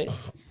 5, right?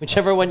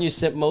 Whichever one you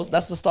sip most,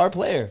 that's the star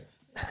player.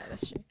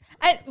 That's true.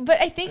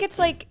 But I think it's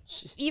like,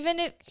 even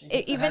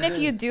if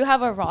you do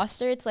have a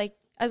roster, it's like,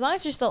 as long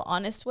as you're still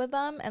honest with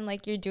them and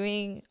like you're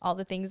doing all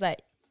the things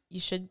that you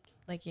should,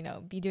 like, you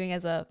know, be doing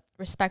as a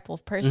respectful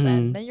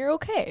person, then you're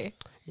okay.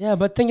 Yeah,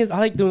 but thing is, I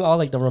like doing all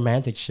like the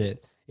romantic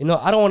shit. You know,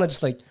 I don't want to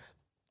just like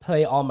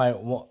play all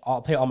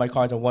my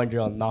cards on one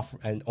girl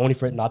and only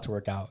for it not to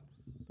work out.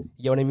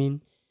 You know what I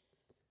mean?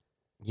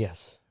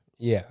 Yes.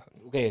 Yeah.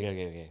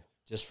 Okay.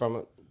 Just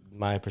from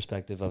my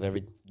perspective of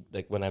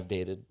like when I've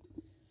dated,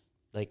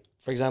 like,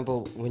 for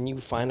example, when you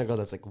find a girl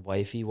that's like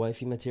wifey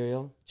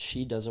material,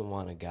 she doesn't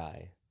want a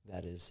guy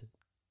that is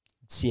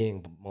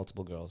seeing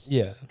multiple girls.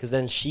 Yeah. Because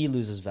then she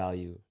loses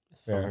value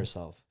Fair. from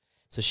herself.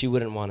 So she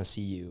wouldn't want to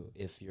see you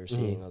if you're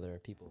seeing other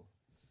people.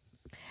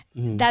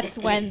 That's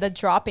when the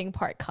dropping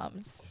part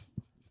comes.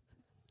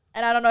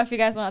 And I don't know if you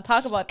guys want to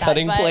talk about that.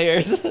 Cutting but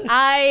players.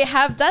 I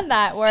have done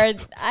that where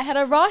I had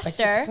a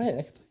roster.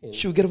 Explain.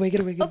 Shoot, get away.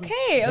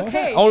 Okay,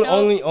 okay.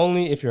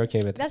 Only if you're okay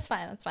with it. That's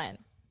fine. That's fine.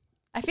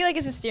 I feel like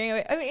it's a steering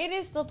away. I mean, it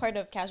is still part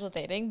of casual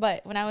dating,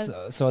 but when I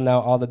was So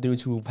now all the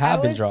dudes who I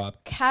have been was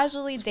dropped.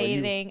 casually for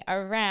you. dating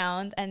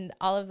around, and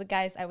all of the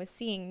guys I was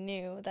seeing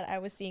knew that I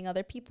was seeing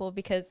other people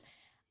because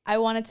I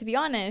wanted to be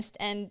honest.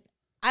 And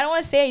I don't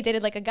want to say I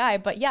dated like a guy,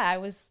 but yeah, I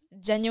was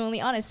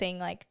genuinely honest, saying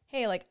like,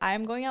 hey, like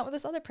I'm going out with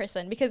this other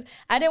person because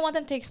I didn't want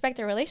them to expect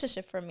a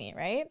relationship from me,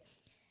 right?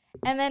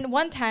 And then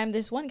one time,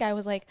 this one guy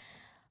was like,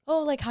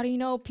 oh, like, how do you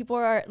know people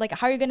are like,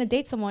 how are you going to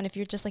date someone if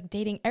you're just like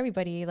dating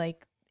everybody?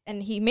 Like,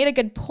 and he made a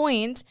good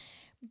point,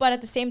 but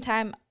at the same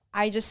time,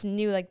 I just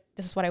knew like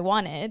this is what I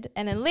wanted.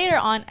 And then later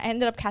on, I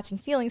ended up catching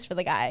feelings for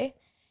the guy.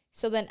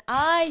 So then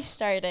I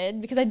started,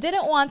 because I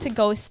didn't want to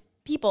ghost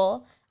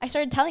people, I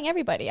started telling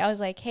everybody. I was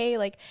like, hey,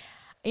 like,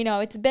 you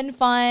know, it's been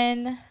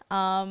fun,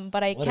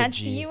 but I What a can't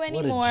G. see you What a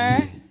anymore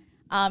G.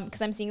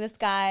 because I'm seeing this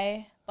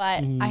guy,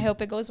 but I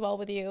hope it goes well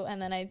with you. And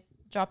then I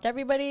dropped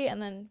everybody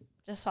and then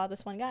just saw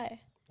this one guy.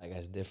 That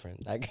guy's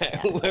different. That guy,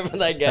 whoever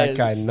that guy is,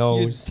 guy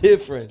knows. he's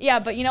different. Yeah,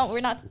 but you know, we're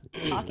not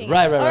talking.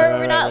 Right, or right,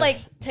 we're not right.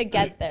 like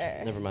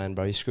together. Never mind,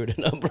 bro. You screwed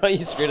it up, bro. You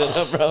screwed it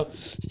up, bro.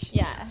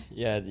 Yeah.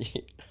 Yeah.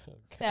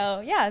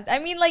 So yeah, I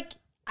mean, like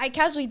I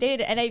casually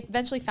dated, and I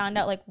eventually found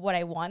out like what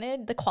I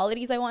wanted, the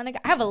qualities I want in a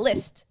guy. I have a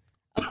list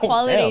of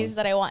qualities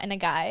that I want in a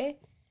guy,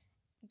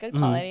 good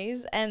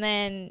qualities, and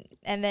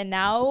then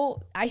now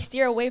I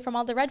steer away from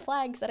all the red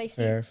flags that I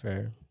see.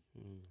 Fair.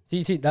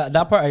 See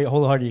that part I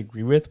wholeheartedly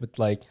agree with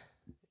like,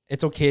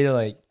 it's okay to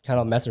like kind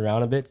of mess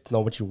around a bit to know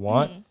what you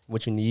want,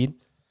 what you need.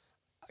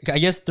 I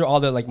guess through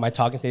all the like my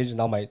talking stages and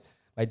all my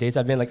dates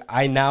I've been, like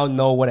I now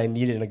know what I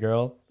needed in a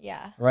girl,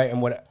 Yeah. right?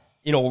 And what,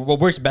 you know, what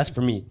works best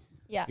for me.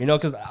 Yeah. You know,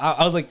 because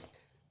I was like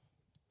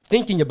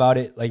thinking about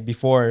it like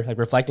before, like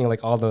reflecting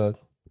like all the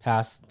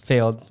past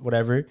failed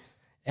whatever,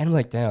 and I'm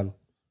like, damn,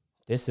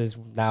 this is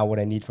now what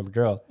I need from a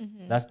girl.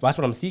 That's what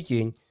I'm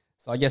seeking.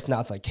 So I guess now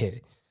it's like,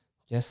 hey,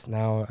 guess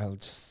now I'll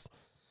just,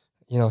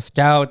 you know,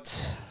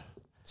 scout.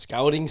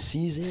 Scouting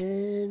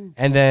season.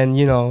 And then,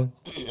 you know,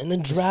 And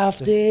then just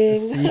drafting.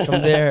 see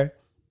from there.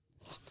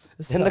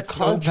 And the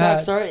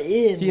contracts are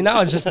in. See,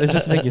 now it's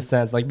just making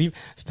sense. Like,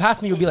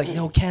 past me would be like,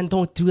 yo, Ken,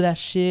 don't do that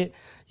shit.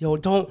 Yo,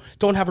 don't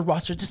have a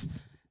roster. Just,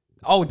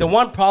 the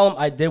one problem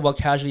I did while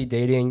casually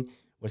dating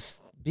was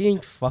being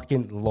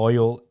fucking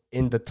loyal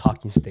in the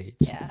talking stage.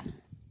 Yeah.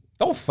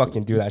 Don't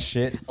fucking do that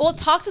shit. Well,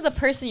 talk to the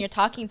person you're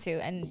talking to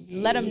and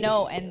let them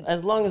know. And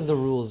As long as the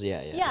rules,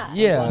 yeah. Yeah.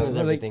 Yeah, long as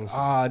they're like,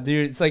 everything's-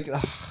 dude, it's like,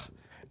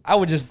 I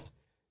would just,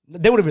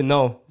 they would even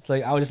know. It's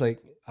like, I would just like,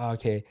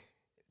 okay.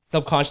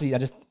 Subconsciously, I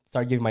just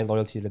start giving my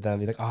loyalty to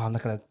them. Be like, I'm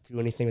not gonna do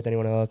anything with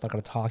anyone else. Not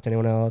gonna talk to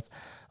anyone else.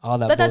 All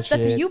that but bullshit.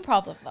 that's a you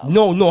problem though.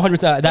 No, 100%.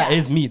 That Yeah.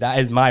 is me. That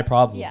is my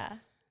problem. Yeah.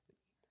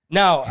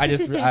 Now I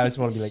just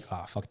want to be like,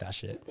 fuck that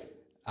shit.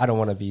 I don't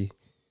want to be.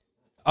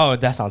 Oh,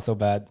 that sounds so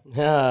bad.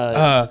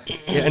 Yeah,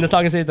 and the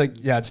talking stage, like,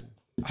 yeah, just,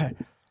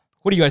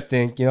 what do you guys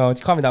think? You know,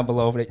 just comment down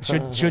below. Like,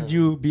 should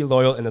you be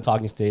loyal in the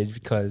talking stage?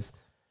 Because,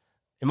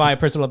 in my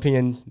personal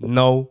opinion,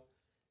 no.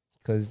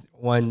 Because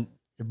one,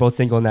 you're both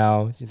single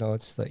now. You know,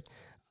 it's just like,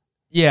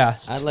 yeah.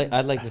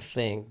 I'd like to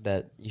think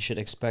that you should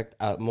expect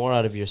more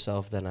out of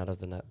yourself than out of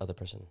the other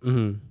person.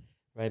 Mm-hmm.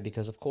 Right?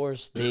 Because of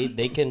course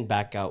they can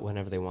back out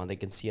whenever they want. They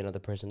can see another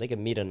person. They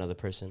can meet another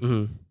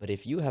person. But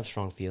if you have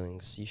strong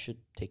feelings, you should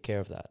take care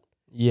of that.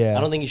 Yeah.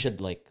 I don't think you should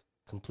like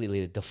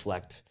completely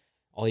deflect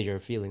all your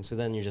feelings. So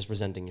then you're just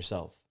resenting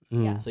yourself.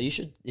 Yeah. So you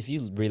should, if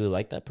you really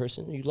like that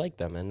person, you like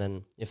them. And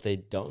then if they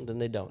don't, then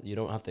they don't. You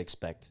don't have to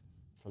expect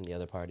from the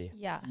other party.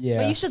 Yeah. Yeah.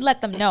 But you should let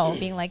them know,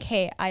 being like,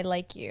 hey, I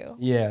like you.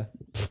 Yeah.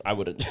 I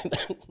wouldn't do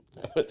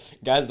that.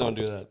 Guys don't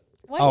do that.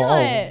 Why Oh,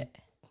 not?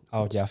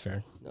 Oh, yeah,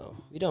 fair. No,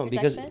 we don't.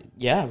 Rejection?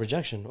 Because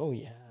rejection. Oh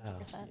yeah.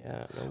 100%.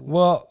 Yeah. No.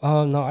 Well,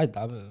 no,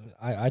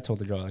 I told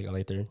the girl like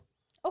later.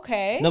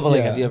 Okay. No, but like,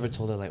 Yeah. have you ever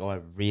told her like, oh, I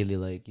really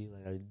like you,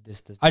 like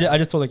this. I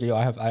just told her, like, yo,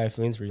 I have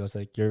feelings for you. I was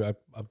like, you're a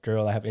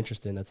girl I have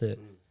interest in. That's it.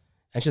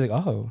 And she's like,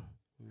 oh.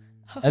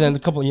 And then a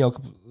couple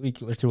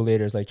week or two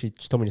later, it's like she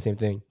told me the same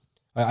thing.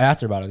 I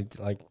asked her about it,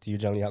 like, do you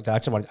generally? I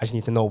just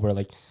need to know where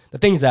like the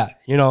thing's at,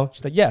 you know.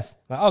 She's like, yes.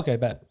 I'm like, okay,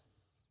 bet.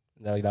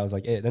 And, that was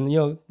like it. Then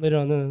later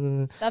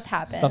on, Stuff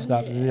happened. Stuff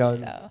happened, you know,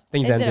 so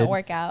things it ended. didn't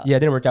work out. yeah, it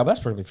didn't work out. But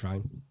that's perfectly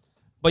fine.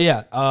 But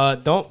yeah,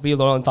 don't be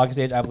loyal on the talking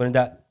stage. I've learned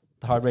that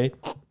the hard way.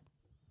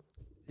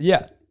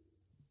 Yeah.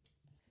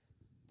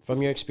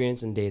 From your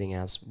experience in dating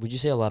apps, would you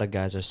say a lot of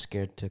guys are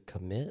scared to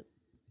commit?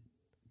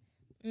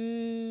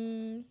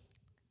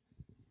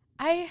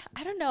 I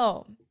don't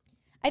know.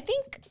 I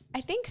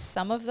think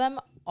some of them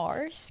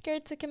are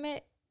scared to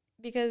commit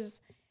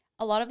because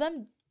a lot of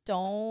them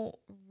don't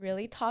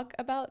really talk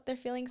about their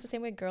feelings the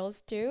same way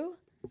girls do.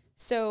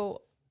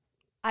 So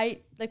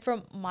I like,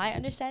 from my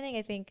understanding,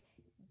 I think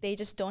they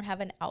just don't have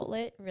an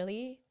outlet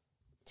really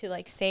to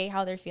like say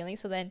how they're feeling.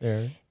 So then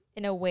Yeah.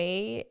 in a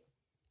way,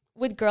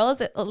 with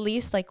girls at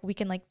least like we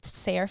can like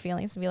say our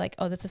feelings and be like,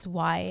 oh, this is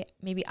why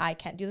maybe I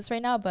can't do this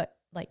right now, but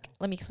like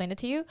let me explain it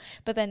to you.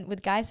 But then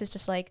with guys, it's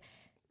just like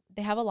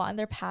they have a lot in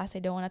their past they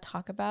don't want to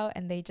talk about,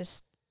 and they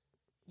just,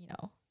 you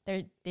know,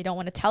 they don't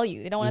want to tell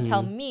you, they don't want to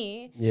tell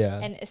me. Yeah.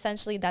 And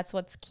essentially that's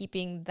what's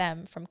keeping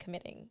them from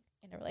committing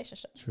in a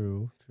relationship,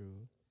 True.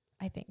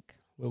 I think.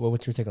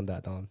 What's your take on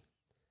that, Dom?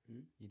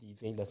 You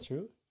think that's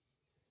true?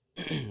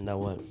 That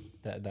what?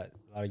 That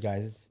a lot of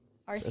guys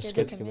Are So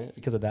scared to commit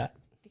because of that?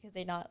 because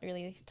they're not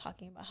really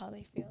talking about how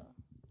they feel,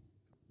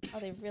 how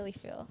they really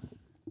feel.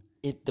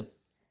 It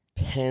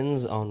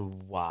depends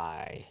on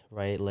why,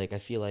 right? Like I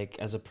feel like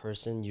as a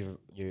person, your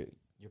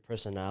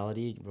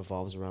personality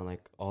revolves around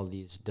like all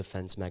these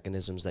defense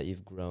mechanisms that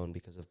you've grown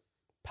because of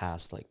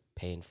past like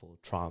painful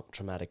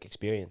traumatic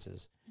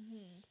experiences,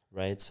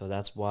 right? So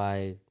that's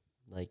why,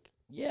 like,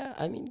 yeah,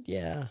 I mean,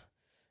 yeah,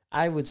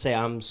 I would say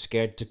I'm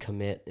scared to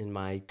commit in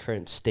my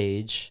current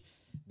stage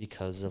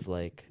because of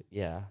like,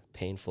 yeah,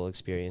 painful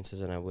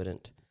experiences, and I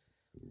wouldn't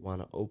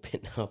want to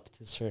open up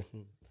to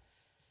certain.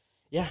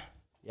 Yeah,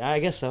 I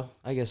guess so.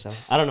 I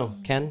don't know,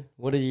 Ken.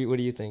 What do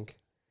you think?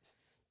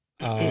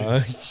 I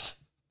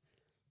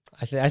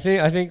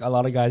think a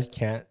lot of guys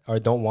can't or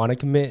don't want to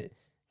commit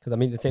because I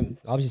mean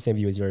obviously same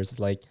view as yours. It's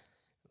like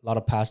a lot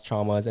of past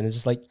traumas, and it's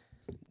just like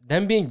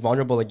them being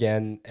vulnerable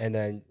again, and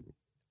then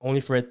only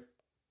for it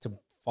to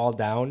fall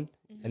down,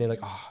 and they're like,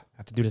 oh, I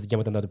have to do this again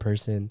with another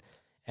person,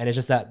 and it's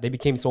just that they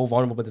became so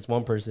vulnerable with this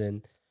one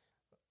person,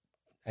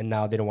 and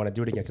now they don't want to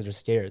do it again because they're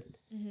scared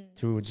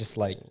to just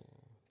like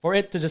for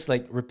it to just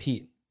like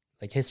repeat,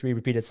 like history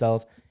repeat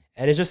itself,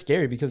 and it's just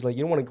scary because like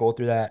you don't want to go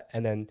through that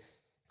and then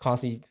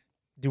constantly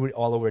do it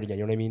all over again.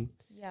 You know what I mean?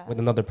 Yeah. With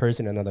another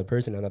person.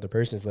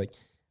 It's like,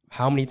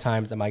 how many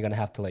times am I gonna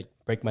have to like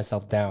break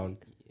myself down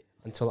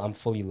until I'm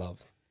fully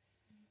loved?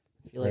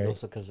 I feel like Right.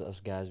 also because us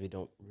guys, we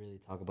don't really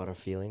talk about our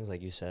feelings,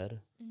 like you said.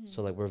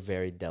 So like we're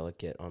very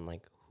delicate on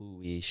like who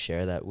we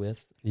share that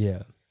with.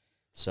 Yeah.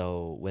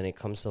 So when it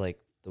comes to like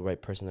the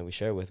right person that we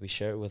share it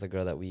with a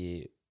girl that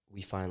we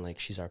find like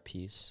she's our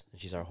peace and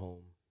she's our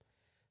home,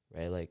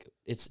 right? Like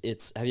it's.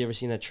 Have you ever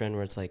seen that trend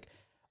where it's like,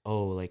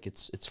 oh, like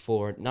it's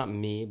for not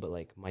me but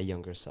like my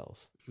younger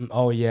self,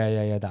 Oh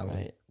yeah, that one.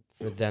 right?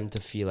 For them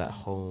to feel at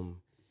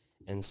home,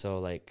 and so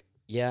like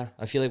yeah,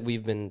 I feel like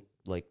we've been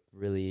like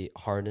really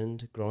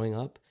hardened growing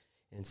up,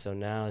 and so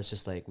now it's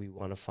just like we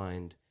want to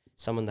find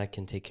someone that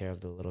can take care of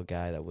the little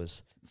guy that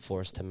was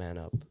forced to man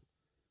up.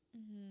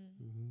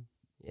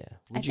 Yeah.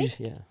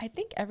 I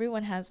think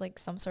everyone has like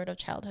some sort of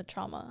childhood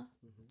trauma.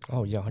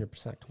 Oh yeah,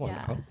 100%. Come on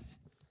Yeah.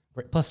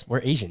 now. Plus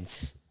we're Asians.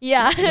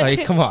 Yeah.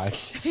 Like come on.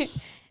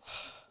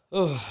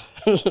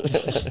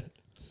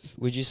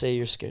 Would you say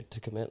you're scared to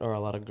commit, or a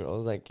lot of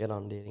girls that get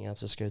on dating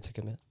apps are scared to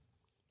commit?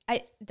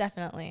 I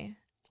definitely.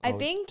 I Oh,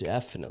 think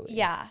definitely.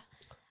 yeah.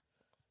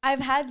 I've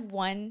had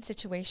one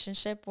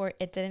situationship where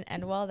it didn't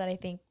end well that I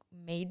think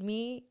made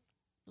me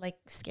like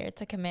scared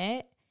to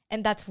commit,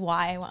 and that's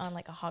why I went on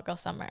like a hot girl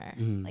summer,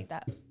 like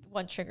that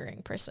one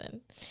triggering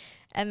person.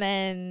 And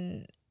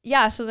then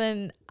yeah, so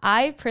then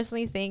I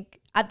personally think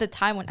at the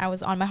time when I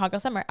was on my hot girl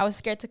summer, I was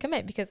scared to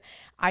commit because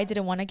I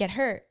didn't want to get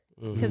hurt.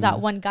 Because that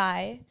one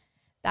guy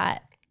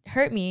that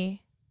hurt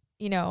me,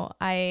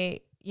 I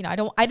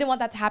didn't want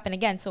that to happen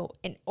again. So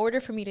in order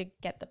for me to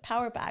get the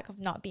power back of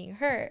not being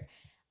hurt,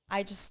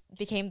 I just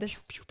became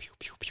this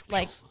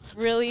like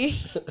really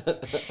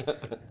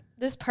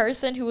this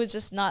person who would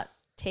just not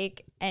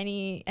take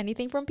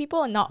anything from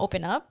people and not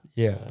open up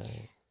Yeah.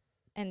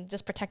 and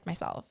just protect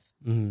myself.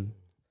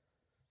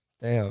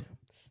 Damn.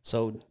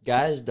 So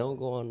guys, don't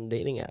go on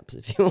dating apps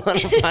if you want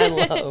to find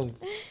love.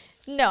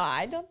 No,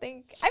 I don't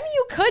think. I mean,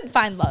 you could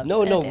find love.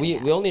 No, in a dating we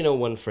app. only know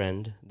one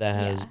friend that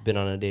has Yeah. been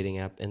on a dating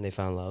app and they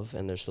found love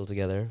and they're still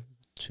together.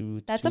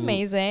 That's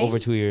amazing. Over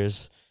 2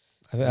 years.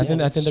 I think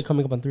they're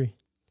coming up on 3.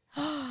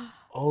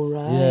 Oh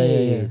right,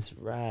 Yeah.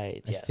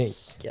 right. I Yes,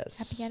 think. yes.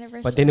 Happy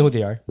anniversary. But they know who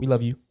they are. We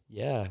love you.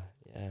 Yeah.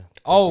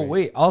 Oh Great.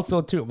 wait,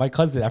 also too, my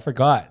cousin, I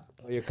forgot.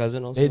 Oh, your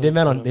cousin also. They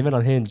met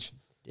on Hinge.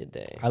 Did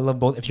they? I love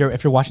both. If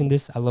you're watching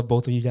this, I love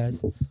both of you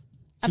guys.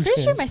 I'm Huge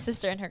pretty sure fans. my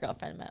sister and her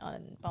girlfriend met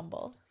on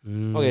Bumble.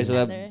 Okay, so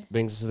Together. that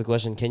brings us to the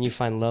question: can you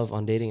find love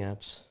on dating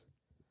apps?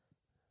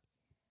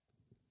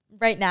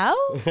 Right now,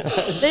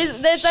 it's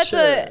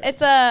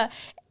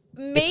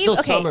maybe still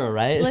okay. summer,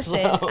 right? Listen,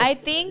 So- I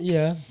think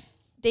Yeah.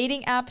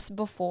 dating apps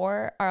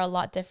before are a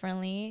lot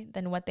differently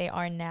than what they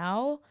are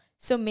now.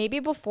 So maybe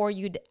before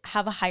you'd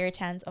have a higher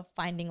chance of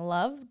finding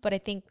love, but I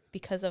think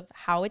because of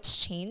how it's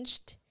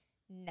changed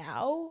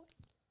now,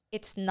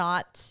 it's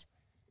not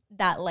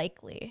that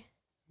likely.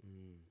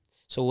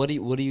 So what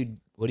do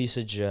you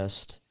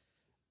suggest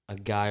a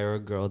guy or a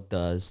girl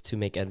does to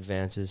make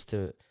advances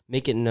to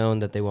make it known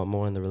that they want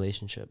more in the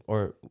relationship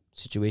or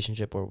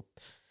situationship or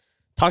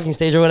talking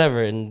stage or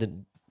whatever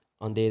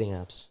on dating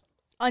apps?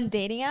 On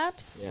dating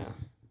apps? Yeah.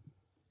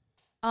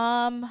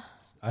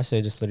 I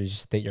say just literally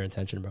just state your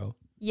intention, bro.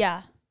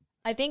 Yeah.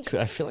 I think Dude,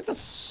 I feel like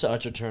that's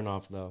such a turn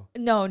off though.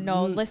 no.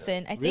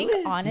 Listen, I think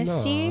Really?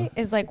 honesty No.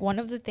 is like one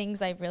of the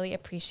things I really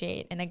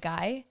appreciate in a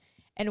guy.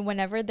 And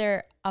whenever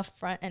they're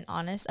upfront and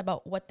honest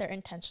about what their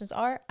intentions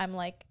are, I'm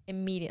like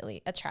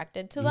immediately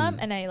attracted to them,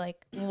 and I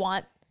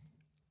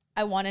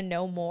want to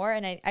know more,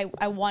 and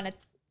I want to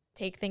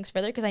take things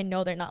further because I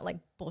know they're not like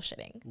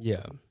bullshitting.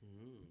 Yeah.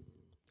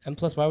 And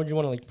plus, why would you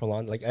want to like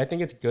prolong? Like, I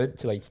think it's good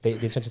to like state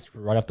the intentions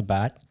right off the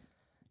bat,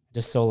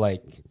 just so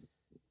like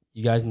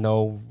you guys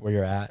know where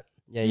you're at.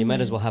 Yeah, you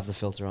might as well have the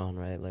filter on,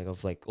 right? Like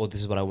of like, oh,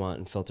 this is what I want,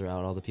 and filter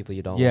out all the people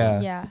you don't Yeah.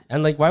 want. Yeah.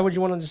 And like, why would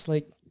you want to just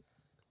like?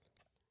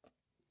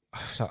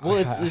 So, Well,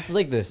 it's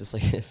like this. It's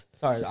like this.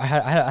 sorry. I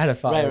had a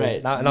thought.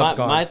 Right. Now my, it's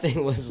gone. my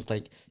thing was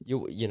like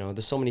you know,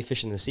 there's so many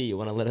fish in the sea. You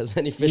want to let as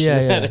many fish Yeah,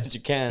 in the net yeah. as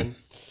you can,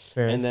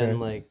 Fair, and then fair.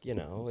 like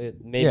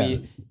it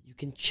maybe you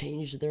can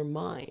change their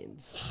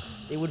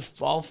minds. They would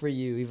fall for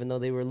you even though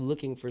they were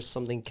looking for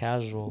something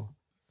casual.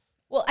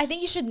 Well, I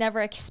think you should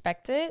never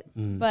expect it,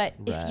 but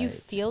if you Right.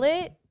 feel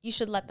it, you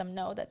should let them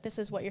know that this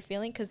is what you're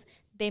feeling because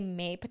they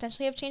may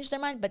potentially have changed their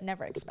mind, but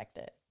never expect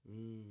it.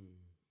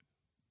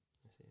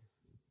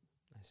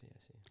 I see.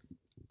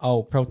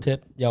 Oh, pro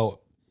tip, yo.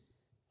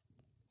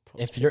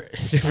 If you're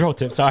pro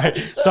tip, sorry,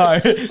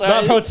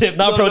 not pro tip,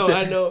 not pro tip.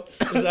 I know.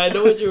 I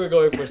know what you were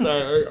going for.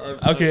 Sorry.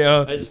 Okay,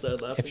 I just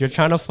started laughing. if you're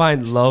trying to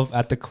find love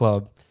at the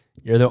club,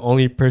 you're the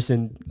only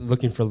person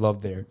looking for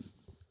love there.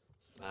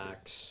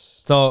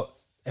 Facts. So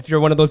if you're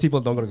one of those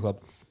people, don't go to the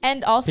club.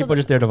 And also, People are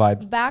just there to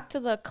vibe. back to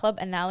the club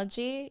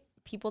analogy,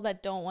 people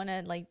that don't want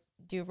to like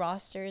do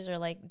rosters or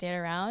like date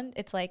around,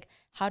 it's like,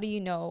 how do you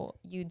know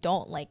you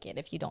don't like it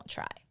if you don't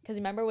try? Because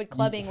remember with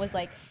clubbing was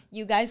like,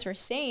 you guys were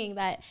saying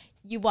that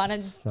you want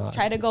to not-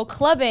 try to go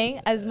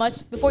clubbing as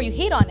much before you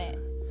hate on it.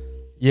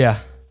 Yeah.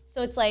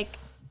 So it's like,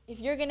 if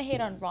you're going to hate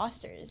on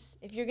rosters,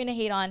 if you're going to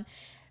hate on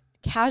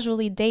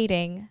casually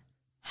dating,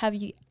 have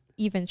you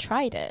even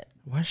tried it?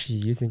 Why is she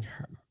using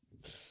her?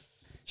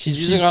 She's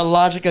using our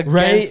logic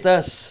against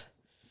us.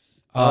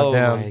 Oh,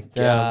 damn. my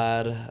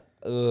damn. god.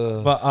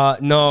 Ugh.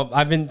 But no,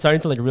 I've been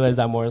starting to like realize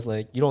that more. It's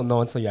like you don't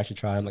know until you actually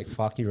try. I'm like,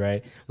 fuck you,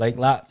 right? Like,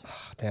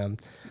 damn.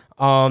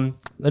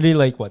 Literally,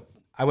 like what?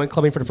 I went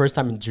clubbing for the first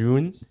time in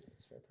June,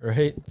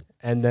 right?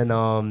 And then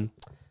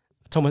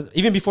told my,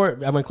 even before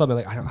I went clubbing,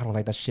 like I don't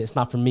like that shit. It's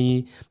not for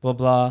me. Blah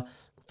blah.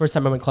 First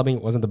time I went clubbing,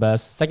 it wasn't the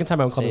best. Second time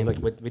I went clubbing,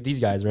 Same. like with these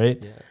guys, right?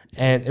 Yeah.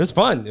 And it was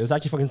fun. It was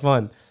actually fucking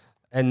fun.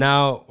 And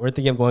now we're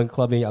thinking of going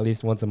clubbing at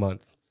least once a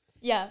month.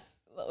 Yeah.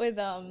 With,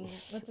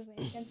 what's his name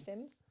again?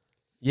 Sims?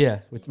 Yeah,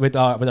 with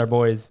our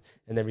boys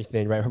and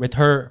everything, right? With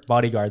her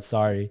bodyguard,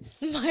 sorry.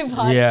 My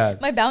body. Yeah.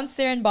 My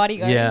bouncer and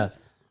bodyguards. Yeah,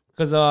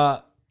 because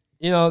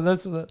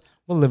let's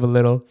we'll live a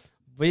little,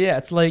 but yeah,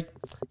 it's like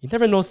you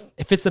never know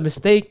if it's a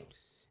mistake.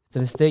 It's a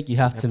mistake you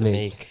have to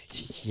make.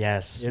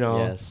 Yes. You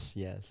know?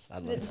 Yes. I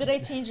love Did I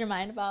change your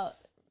mind about?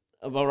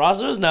 About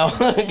rosters? No.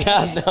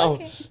 God, no.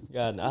 Okay.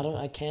 God,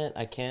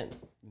 I can't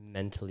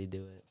mentally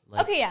do it.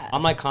 Like, Okay, yeah.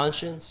 On my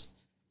conscience,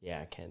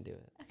 yeah, I can't do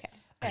it. Okay.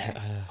 Fair.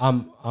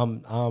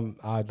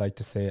 I'd like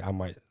to say I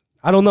might.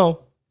 I don't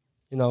know.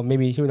 You know,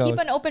 maybe who knows. Keep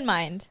an open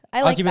mind. I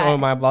I'll like keep that. it on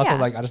my boss. Yeah.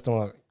 Like I just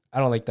don't. I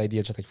don't like the idea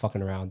of just like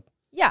fucking around.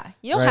 Yeah,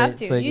 you don't right? have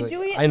It's to. like- You like,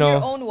 do it I know.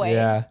 your own way.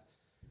 Yeah.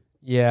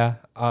 Yeah.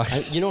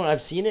 You know what?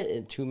 I've seen it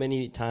in too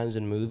many times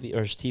in movie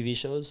or TV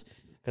shows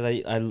because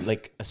I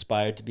like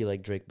aspired to be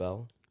like Drake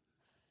Bell.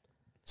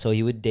 So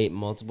he would date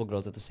multiple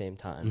girls at the same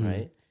time,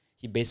 right?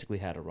 He basically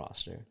had a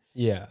roster.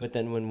 Yeah. But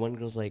then when one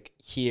girl's like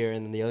here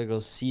and then the other girl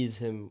sees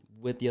him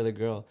with the other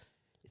girl,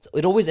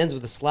 it always ends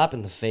with a slap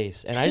in the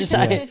face. And I just,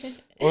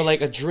 or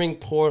like a drink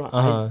poured.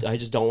 Uh-huh. I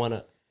just don't want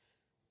to.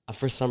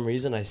 For some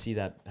reason, I see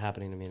that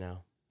happening to me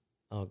now.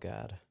 Oh,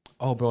 God.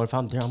 Oh, bro, if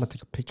I'm there, I'm gonna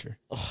take a picture.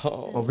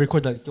 Oh. I'll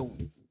record that. Yo,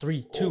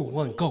 3, 2,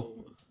 1, go.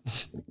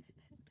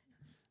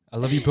 I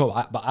love you, bro.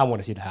 But I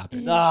want to see it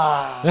happen.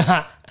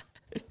 Ah,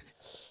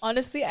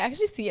 Honestly, I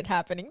actually see it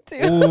happening too.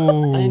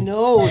 Ooh. I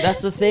know.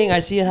 That's the thing. I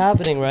see it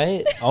happening,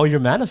 right? Oh, you're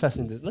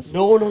manifesting this. Let's.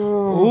 No.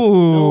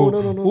 Ooh.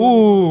 No.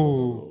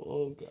 Ooh.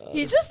 Oh, God.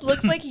 He just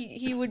looks like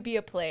he would be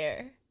a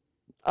player.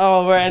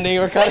 Oh, we're ending.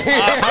 We're cutting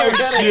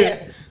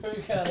here.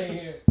 We're cutting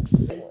here.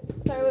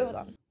 Sorry, wait, hold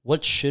on.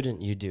 What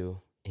shouldn't you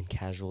do in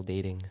casual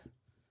dating?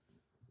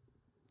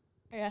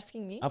 Are you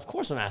asking me? Of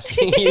course, I'm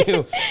asking you.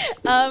 Okay.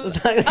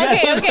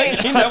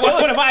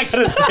 what am I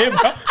gonna say,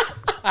 bro?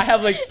 I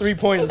have like 3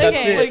 points. That's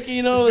Okay. it. Like,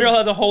 you know, This girl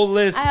has a whole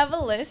list. I have a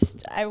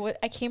list.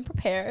 I came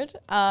prepared.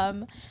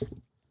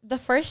 The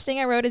first thing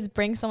I wrote is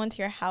bring someone to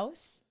your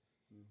house.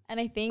 And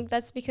I think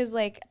that's because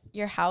like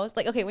your house,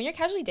 like, okay, when you're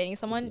casually dating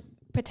someone,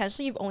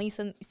 potentially you've only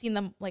seen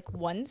them like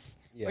once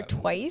or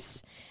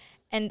twice.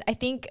 And I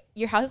think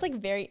your house is like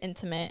very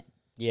intimate,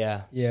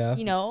 yeah. Yeah.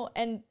 you know,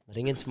 and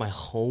Letting into my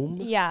home.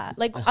 yeah,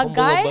 like A a humble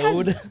guy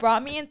abode. has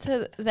brought me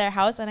into their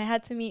house and I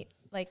had to meet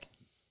like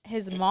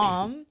his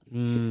mom,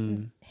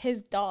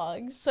 his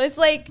dogs. So it's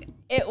like,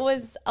 it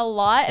was a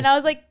lot. And I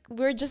was like,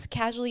 we're just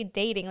casually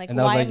dating. Like, And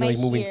that why was am I like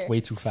moving here? way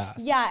too fast.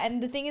 Yeah,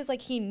 and the thing is,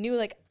 like, he knew,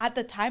 like, at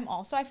the time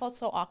also, I felt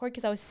so awkward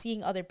because I was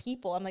seeing other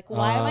people. I'm like,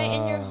 why am I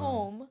in your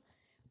home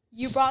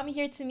you brought me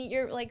here to meet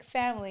your like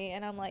family,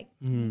 and I'm like,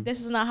 Mhm.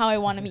 this is not how I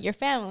want to meet your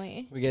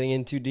family. We're getting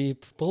in too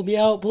deep. Pull me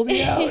out. Pull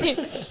me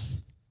out.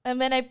 And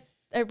then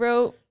I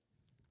wrote,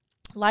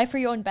 lie for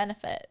your own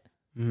benefit.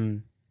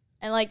 Mhm.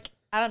 And like,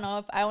 I don't know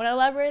if I want to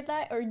elaborate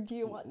that, or do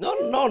you want? No.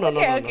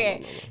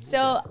 Okay.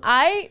 So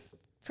I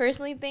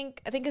personally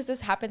think, I think because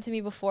this happened to me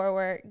before,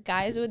 where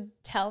guys would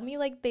tell me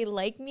like they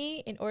like me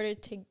in order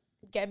to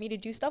get me to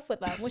do stuff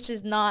with them, which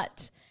is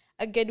not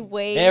a good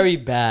way. Very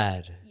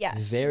bad.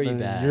 Yes. Very Then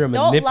bad. You're a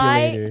Don't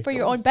manipulator. lie for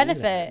your Don't own do that,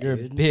 benefit. You're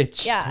a dude.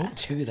 bitch. Yeah.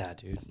 Don't do that,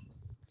 dude.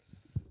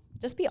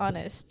 Just be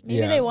honest. Maybe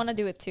Yeah. they want to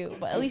do it too,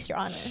 but at least you're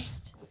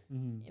honest.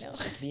 Mhm. You know.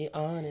 Just be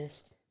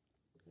honest.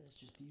 Let's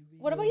just be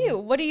real. What about you?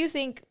 What do you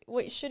think?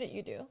 What shouldn't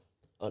you do?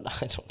 Oh, no,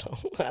 I don't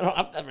know.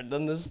 I've never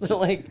done this.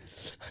 Like,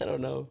 I don't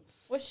know.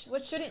 What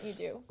shouldn't you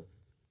do?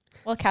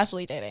 Well,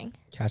 casually dating.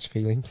 Catch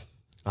feelings.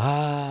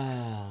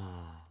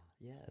 Ah.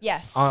 Yes.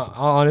 Yes.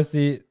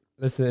 Honestly,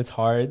 listen, it's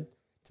hard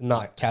to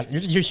not catch.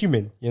 You're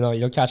human, you know.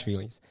 You'll catch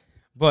feelings,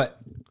 but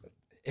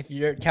if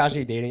you're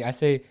casually dating, I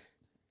say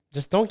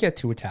just don't get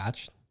too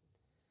attached,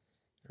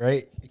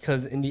 right?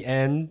 Because in the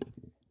end,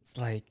 it's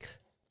like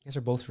you guys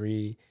are both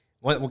free.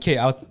 Okay,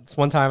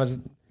 one time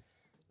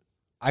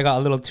I got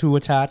a little too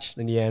attached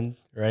in the end,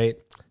 right?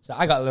 So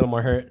I got a little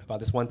more hurt about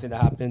this one thing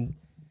that happened,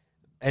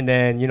 and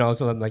then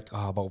so I'm like,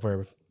 oh, but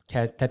we're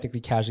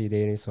technically casually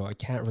dating, so I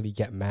can't really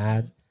get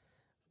mad,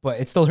 but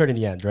it still hurt in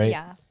the end, right?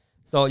 Yeah.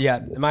 So yeah,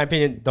 in my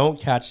opinion, don't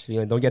catch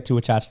feeling. Don't get too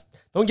attached.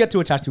 Don't get too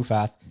attached too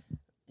fast.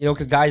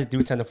 Because guys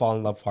do tend to fall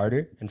in love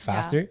harder and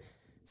faster.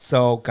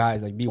 So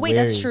guys, like, be Wait, wary.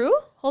 that's true?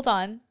 Hold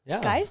on.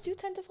 Yeah. Guys do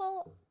tend to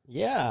fall.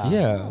 Yeah.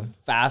 Yeah.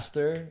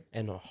 Faster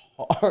and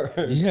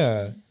hard.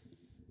 Yeah.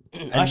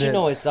 Actually, then-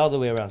 no, it's the other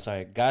way around.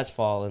 Sorry. Guys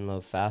fall in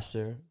love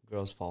faster.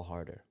 Girls fall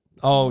harder.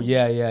 Oh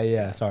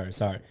yeah. Sorry.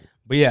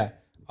 But yeah,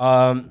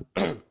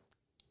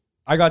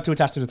 I got too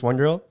attached to this one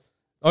girl.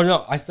 Oh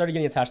no, I started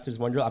getting attached to this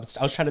one girl. I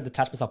was trying to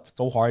detach myself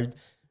so hard,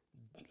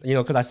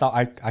 because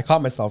I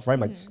caught myself, right. I'm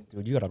like,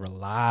 dude, you gotta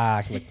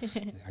relax. I'm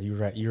like, are you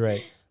right? You're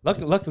right.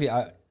 Luckily,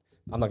 I'm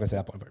not gonna say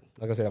that one part. I'm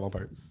not gonna say that one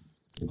part.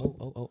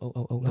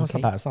 Oh. No, it's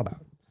not that. It's not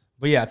that.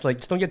 But yeah, it's like,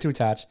 just don't get too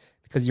attached,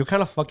 because you'll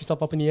kind of fuck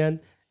yourself up in the end.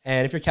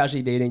 And if you're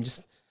casually dating,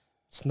 just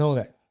know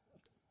that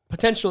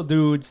potential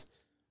dudes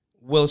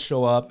will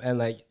show up, and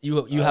like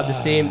you have the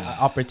same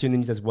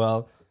opportunities as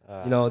well.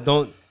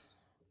 Don't.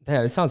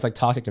 Damn, it sounds like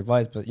toxic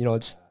advice, but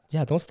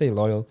don't stay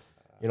loyal.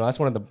 That's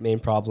one of the main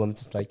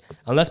problems. It's like,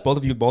 unless both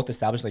of you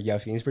establish like you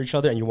have feelings for each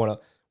other and you want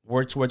to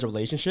work towards a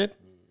relationship,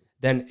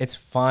 then it's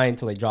fine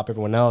to like drop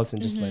everyone else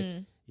and just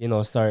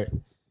start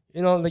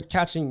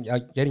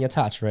like getting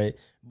attached, right?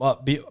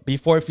 But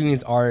before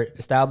feelings are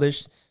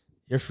established,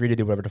 you're free to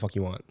do whatever the fuck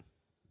you want.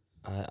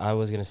 I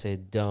was going to say,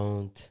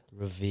 don't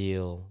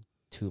reveal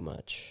too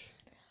much.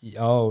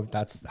 Oh,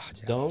 that's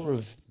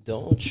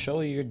Don't show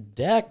your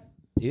deck,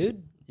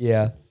 dude.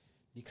 yeah.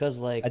 Because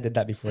like I did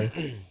that before.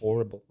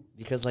 Horrible.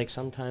 Because like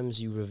sometimes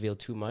you reveal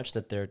too much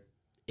that they're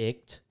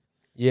icked.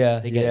 Yeah,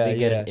 They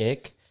get an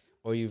ick,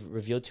 or you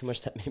reveal too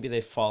much that maybe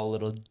they fall a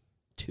little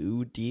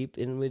too deep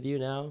in with you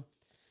now,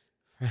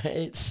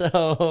 right?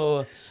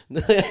 So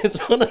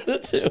it's one of the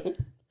two,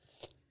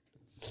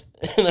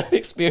 and I've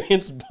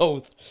experienced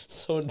both.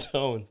 So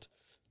don't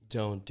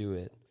do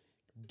it.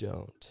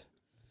 Don't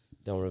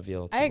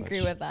reveal. Too I agree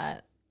much. with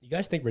that. You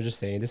guys think we're just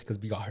saying this because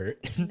we got hurt?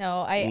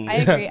 No, I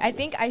agree. I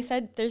think I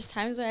said there's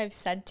times when I've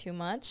said too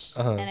much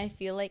and I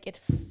feel like it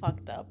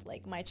fucked up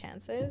like my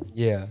chances,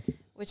 Yeah.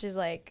 which is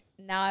like,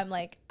 now I'm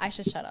like, I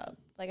should shut up.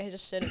 Like, I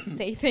just shouldn't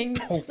say things.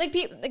 Like,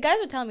 the guys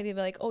would tell me, they'd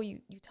be like, oh, you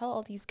tell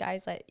all these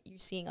guys that you're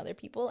seeing other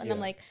people. And I'm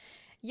Yeah. like,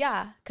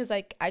 yeah, because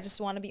like, I just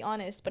want to be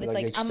honest. But it's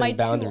Like, like, you am set I too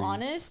boundaries.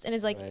 honest? And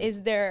it's like, Right.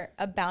 is there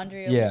a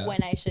boundary of Yeah.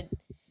 when I should,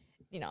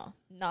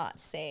 not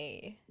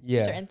say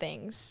Yeah. certain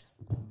things?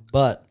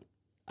 But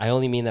I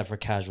only mean that for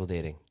casual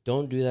dating.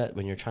 Don't do that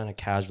when you're trying to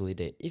casually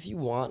date. If you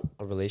want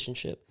a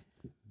relationship,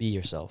 be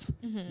yourself.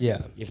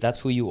 Yeah. If that's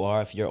who you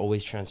are, if you're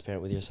always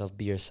transparent with yourself,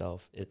 be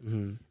yourself.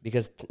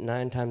 Because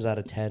 9 times out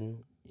of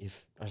 10,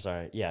 if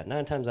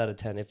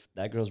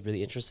that girl's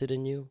really interested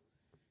in you,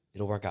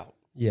 it'll work out.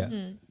 Yeah.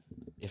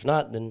 If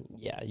not, then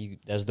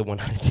there's the 1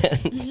 out of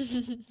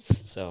 10.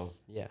 So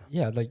yeah.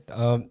 Yeah, like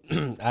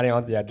adding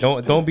on to that,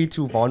 don't be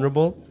too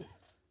vulnerable.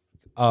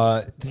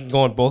 This can go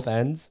on both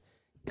ends,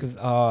 cause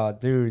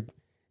dude,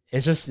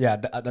 it's just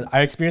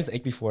I experienced the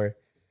ick before.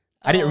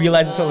 I didn't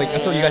realize until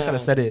you guys kind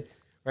of said it,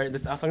 right? I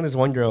was talking to this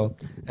one girl,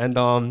 and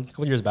a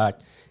couple years back,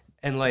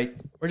 and like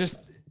we're just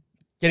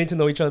getting to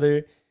know each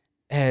other,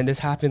 and this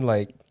happened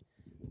like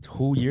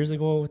 2 years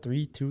ago,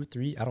 three,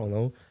 I don't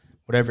know,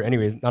 whatever.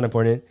 Anyways, not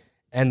important.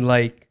 And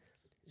like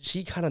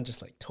she kind of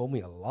just like told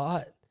me a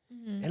lot,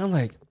 and I'm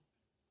like,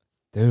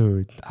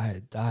 dude,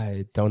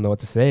 I don't know what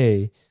to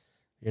say.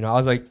 I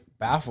was like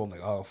baffled,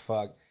 like, oh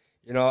fuck.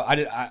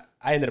 I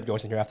ended up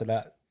ghosting her after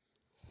that.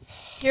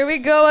 Here we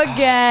go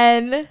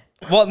again.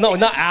 Well, no,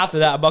 not after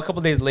that, but a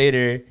couple days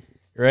later,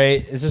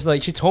 right? It's just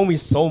like she told me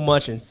so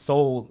much in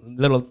so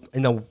little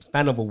in a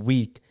span of a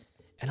week.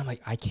 And I'm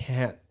like, I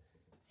can't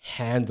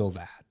handle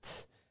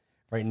that.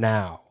 right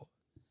now,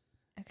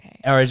 Okay.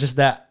 or it's just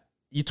that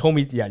you told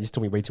me? Yeah, you just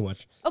told me way too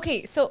much.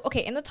 Okay. So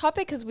in the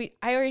topic, because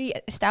I already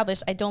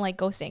established I don't like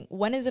ghosting.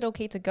 When is it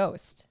okay to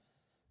ghost?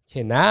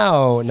 Okay,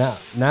 now.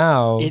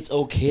 It's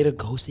okay to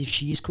ghost if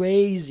she's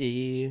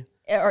crazy.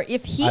 Or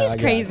if he's yeah,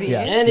 crazy.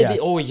 yeah. And Yes. if he,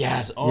 oh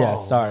yes, oh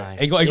Yes, sorry. my.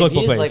 It goes if both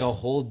he's ways. like a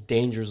whole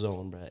danger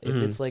zone, bro. If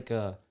Mhm. it's like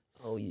a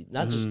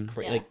not just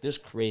Yeah. like there's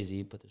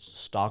crazy, but there's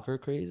stalker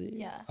crazy.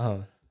 Yeah.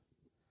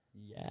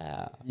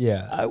 Yeah.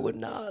 Yeah. I would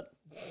not.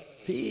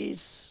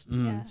 Peace.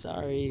 Yeah.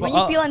 Sorry. When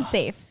Well, you feel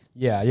unsafe.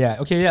 Yeah. Yeah.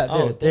 Okay. Yeah.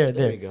 Oh, There.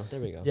 there we go. There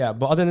we go. Yeah,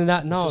 but other than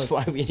that, no. This is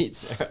why we need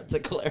Sarah to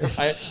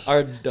clarify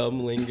our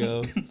dumb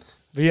lingo.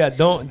 But yeah,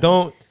 don't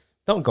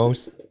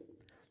ghost.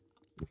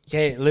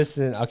 Okay,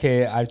 listen.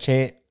 Okay, I've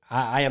changed.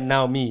 I am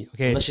now me.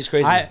 Okay, Unless she's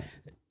crazy.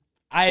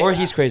 Or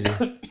He's crazy.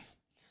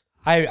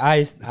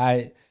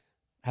 I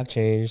have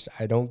changed.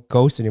 I don't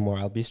ghost anymore.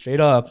 I'll be straight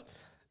up.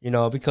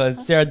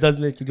 Because Sarah does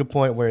make a good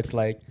point where it's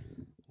like,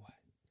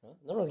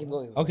 No, keep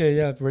going. okay,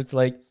 yeah, where it's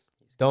like,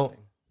 don't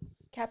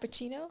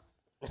Cappuccino?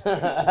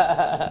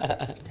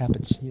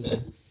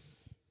 cappuccino.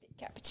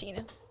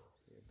 Cappuccino.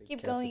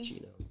 Keep going.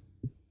 Cappuccino.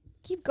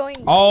 Keep going.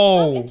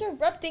 Oh. Stop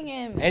interrupting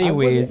him.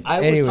 Anyways, I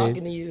was anyways.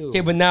 talking to you.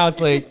 Okay, but now it's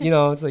like,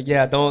 it's like,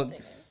 yeah, don't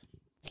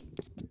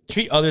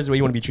treat others the way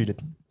you want to be treated.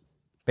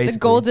 The Basically.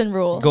 golden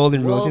rule.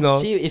 Golden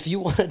rules, See, if you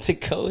wanted to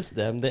ghost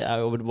them, then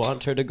I would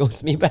want her to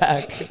ghost me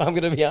back. If I'm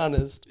gonna be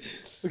honest.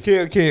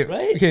 Okay,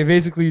 Right? Okay,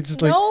 basically, it's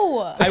just like,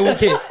 No.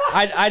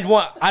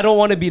 I don't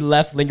want to be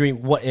left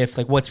lingering. What if,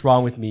 like, what's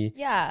wrong with me?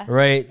 Yeah.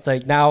 Right. It's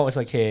like now it's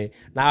like, hey,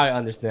 now I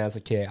understand. It's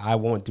like, okay, I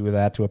won't do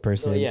that to a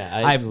person. So yeah,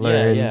 I've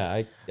learned.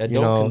 I don't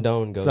know,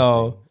 condone ghosting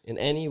so- in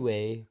any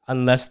way.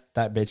 Unless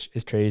that bitch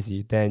is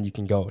crazy, then you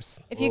can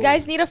ghost. If you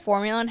guys need a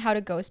formula on how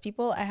to ghost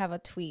people, I have a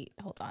tweet.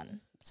 Hold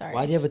on. Sorry.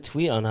 Why do you have a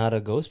tweet on how to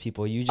ghost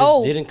people? You just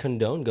Oh. didn't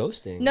condone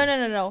ghosting.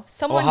 No.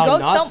 Someone how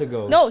ghost. not to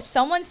ghost. No,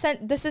 someone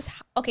sent. This is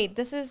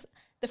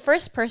the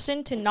first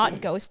person to not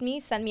ghost me.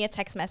 Send me a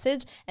text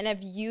message, and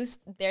I've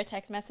used their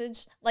text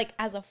message like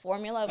as a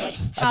formula of like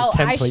how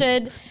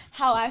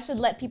I should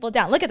let people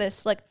down. Look at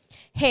this. Like,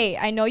 hey,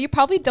 I know you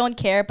probably don't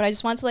care, but I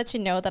just want to let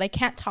you know that I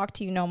can't talk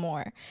to you no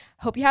more.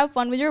 Hope you have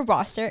fun with your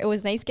roster. It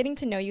was nice getting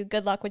to know you.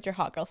 Good luck with your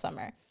hot girl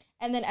summer.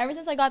 And then ever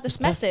since I got this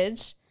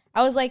message,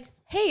 I was like,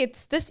 hey,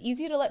 it's this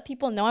easy to let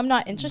people know I'm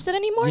not interested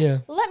anymore. Yeah.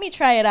 Let me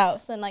try it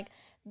out. So, like,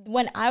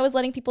 when I was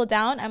letting people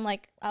down, I'm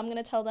like, I'm going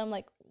to tell them,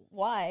 like,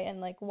 why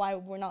and, like, why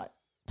we're not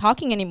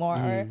talking anymore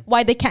or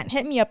why they can't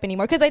hit me up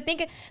anymore. Because I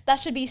think that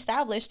should be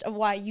established of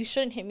why you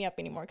shouldn't hit me up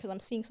anymore because I'm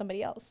seeing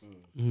somebody else.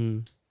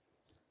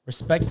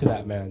 Respect to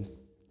that man.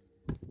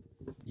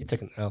 You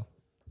took an L.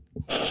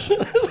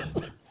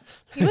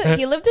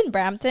 He lived in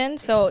Brampton,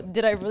 so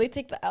did I really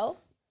take the L?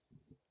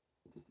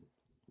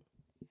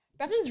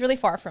 Brampton's really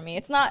far from me.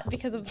 It's not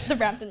because of the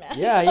Brampton man.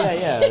 Yeah.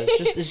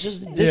 It's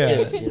just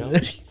distance, you know.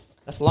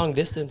 That's long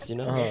distance, you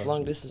know. It's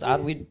long distance.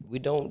 We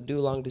don't do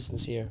long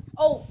distance here.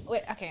 Oh,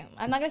 wait, okay.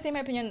 I'm not going to say my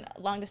opinion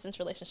on long distance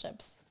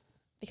relationships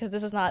because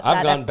this is not I've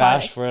that gone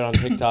bashed podcast. for it on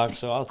TikTok,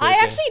 so I'll take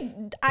I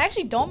it.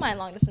 actually don't mind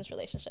long distance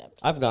relationships.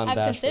 I've gone I've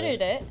bashed for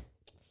considered it.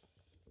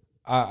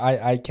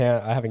 I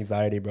can't. I have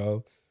anxiety,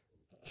 bro.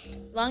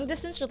 Long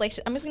distance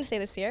relation. I'm just going to say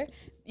this here.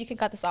 You can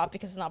cut this off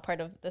because it's not part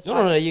of this.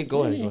 No, you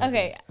go ahead. Go ahead.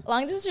 Okay,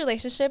 long distance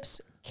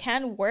relationships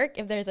can work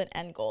if there's an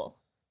end goal.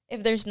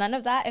 If there's none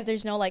of that, if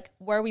there's no like,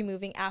 where are we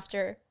moving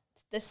after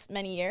this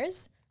many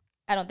years,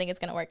 I don't think it's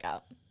gonna work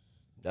out.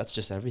 That's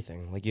just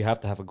everything. Like you have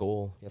to have a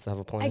goal. You have to have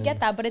a plan. I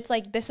get that, but it's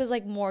like this is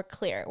like more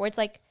clear. Where it's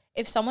like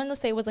if someone, let's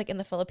say, was like in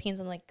the Philippines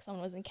and like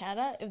someone was in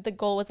Canada, if the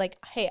goal was like,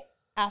 hey,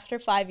 after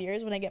 5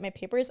 years when I get my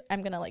papers,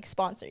 I'm gonna like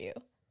sponsor you.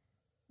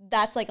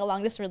 That's like a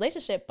long distance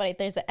relationship, but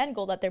there's an end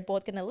goal that they're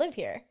both gonna live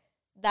here.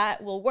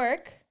 That will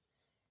work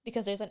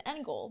because there's an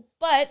end goal.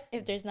 But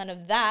if there's none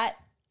of that,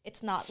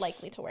 it's not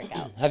likely to work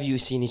out. Have you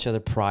seen each other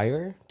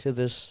prior to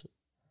this?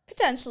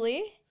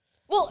 Potentially.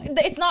 Well,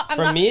 it's not.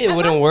 For me, it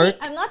wouldn't work.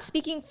 I'm not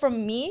speaking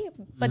from me,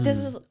 but this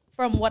is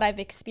from what I've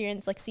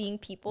experienced, like seeing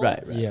people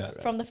Yeah.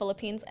 from the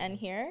Philippines and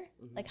here,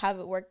 like have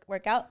it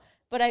work out.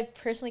 But I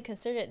personally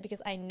considered it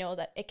because I know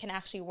that it can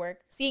actually work.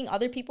 Seeing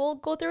other people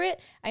go through it,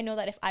 I know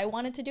that if I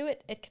wanted to do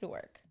it, it could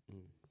work.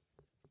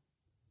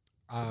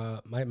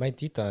 My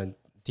tita and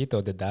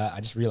Tito did that.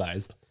 I just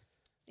realized.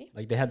 See?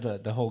 Like they had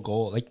the whole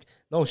goal. Like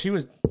no, she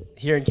was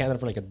here in Canada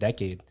for like a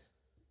decade,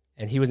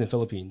 and he was in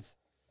Philippines,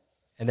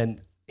 and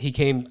then he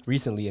came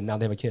recently, and now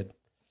they have a kid.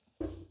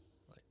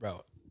 Like,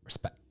 bro,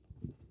 respect.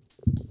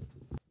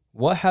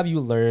 What have you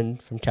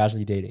learned from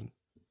casually dating?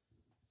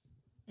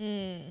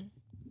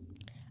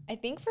 I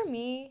think for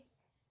me,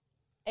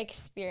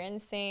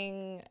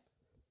 experiencing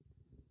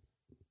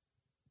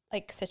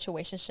like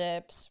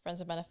situationships, friends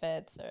with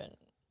benefits, or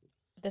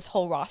this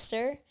whole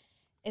roster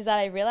is that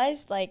I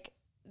realized like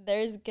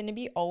there's gonna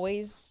be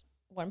always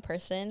one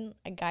person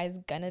a guy's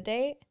gonna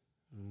date.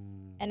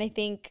 And I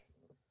think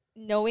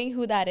knowing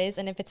who that is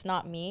and if it's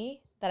not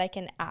me, that I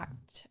can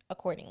act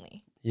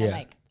accordingly and Yeah.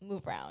 like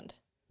move around.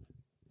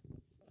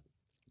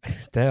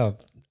 Damn.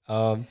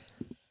 I'm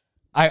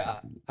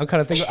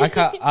kind of thinking.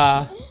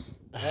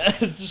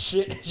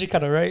 She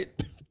kind of right.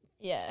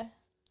 Yeah.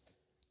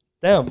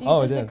 Damn. Do you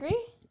Damn.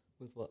 disagree?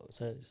 With what?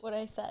 Sorry. What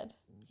I said.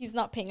 He's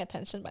not paying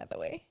attention, by the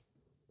way.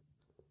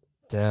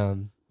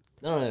 Damn.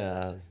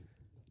 No.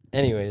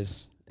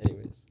 Anyways,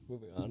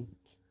 moving on.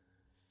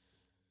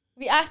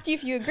 We asked you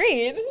if you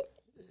agreed.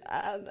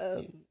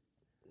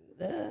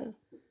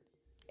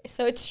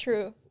 So it's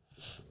true.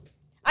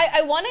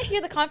 I want to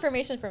hear the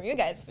confirmation from you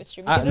guys if it's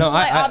true.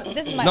 Because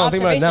this is my no, observation.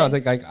 think about it now.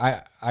 It's like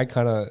I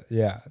kind of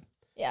yeah.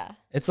 Yeah.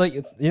 It's like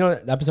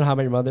the episode How I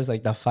Met Your Mother's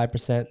like that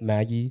 5%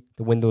 Maggie.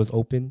 The window is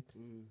open.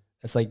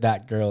 It's like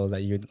that girl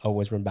that you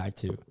always run back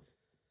to.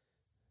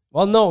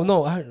 Well, no,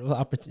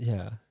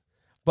 yeah.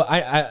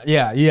 But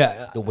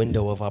yeah. The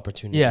window of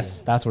opportunity.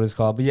 Yes, that's what it's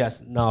called. But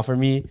yes, no, for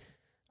me,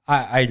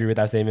 I agree with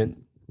that statement.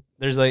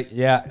 There's like,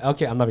 yeah,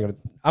 okay, I'm never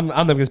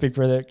gonna speak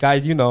further.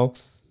 Guys, yeah.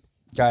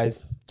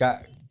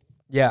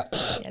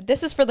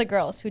 This is for the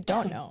girls who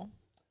don't know.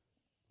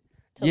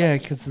 Yeah,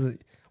 because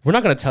we're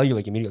not gonna tell you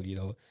like immediately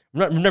though.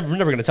 We're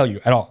never gonna tell you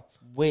at all.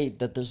 Wait,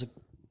 that there's a.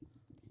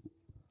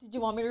 Did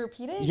you want me to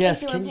repeat it?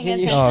 Yes, Can can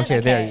you- Oh, okay,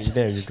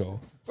 there you go.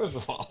 First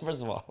of all,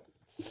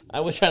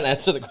 I was trying to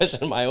answer the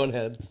question in my own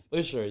head.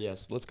 But sure,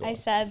 yes, let's go. I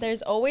said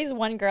there's always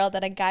one girl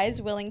that a guy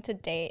is willing to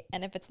date,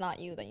 and if it's not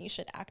you, then you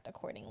should act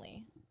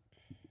accordingly.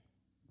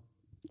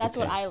 That's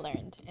what Okay. I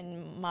learned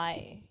in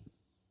my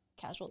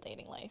casual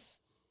dating life.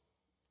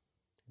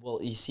 Well,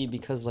 you see,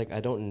 because like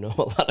I don't know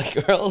a lot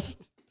of girls.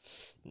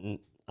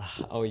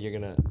 You're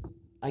gonna.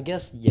 I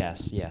guess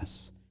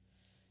yes,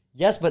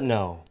 but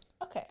no.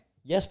 Okay.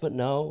 Yes, but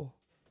no.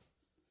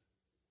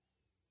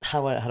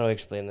 How do I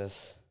explain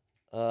this?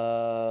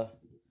 I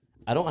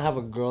don't have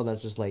a girl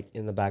that's just like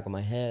in the back of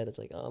my head. It's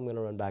like, oh, I'm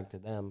gonna run back to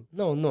them.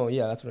 No,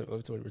 yeah, that's what we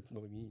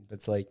mean.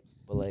 That's like,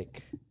 But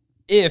like,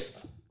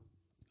 if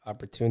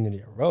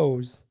opportunity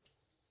arose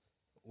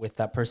with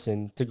that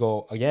person to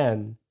go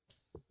again,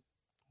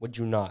 would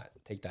you not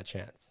take that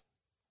chance?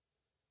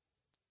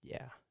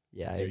 yeah,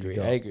 I There you agree.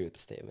 go. I agree with the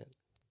statement.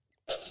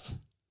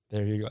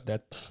 There you go.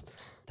 That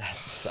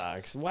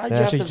sucks. Why That you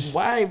have actually to? just-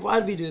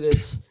 Why'd we do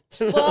this?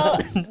 Well,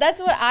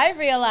 that's what I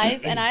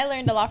realized, and I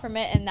learned a lot from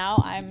it, and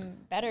now I'm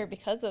better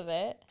because of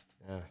it.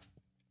 Yeah.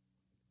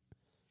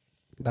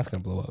 that's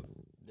gonna blow up.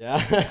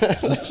 Yeah.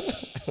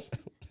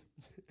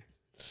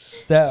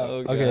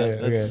 Okay.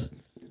 That's-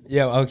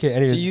 Yeah. Okay.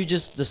 Anyways, So you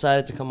just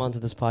decided to come onto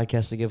this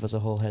podcast to give us a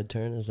whole head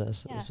turn? Is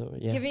that Yeah. so?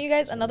 Yeah. Giving you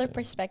guys another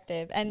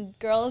perspective, and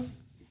girls,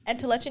 and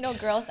to let you know,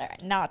 girls are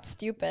not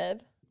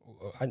stupid.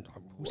 who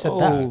said Whoa,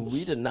 that?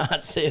 we did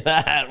not say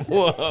that.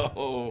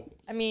 Whoa.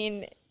 I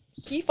mean,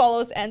 he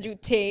follows Andrew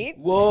Tate.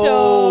 Whoa.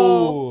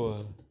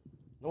 So,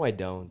 No, I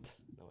don't.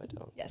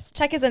 yes,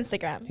 check his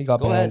Instagram. He got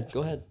Go banned. ahead.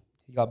 Go ahead.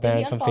 He got Did he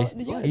banned from unfollow-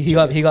 did you-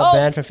 Facebook. He got Oh,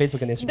 banned from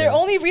Facebook and Instagram. The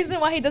only reason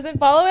why he doesn't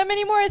follow him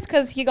anymore is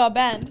because he got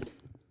banned.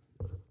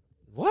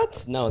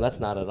 What? No, that's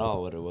not at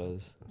all what it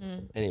was.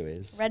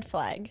 Anyways. Red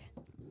flag.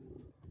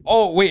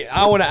 Oh wait,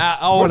 I want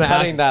to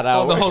cutting that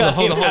out. We're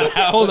cutting that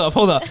out.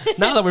 Hold up.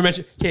 Now that we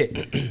mentioned,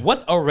 okay,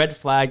 what's a red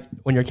flag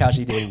when you're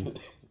casually dating?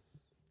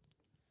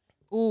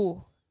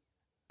 Ooh.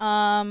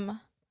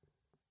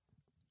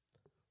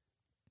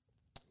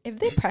 If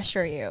they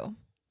pressure you.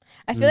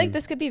 I feel like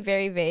this could be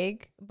very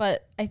vague,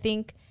 but I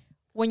think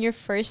when you're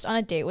first on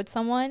a date with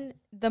someone,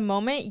 the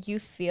moment you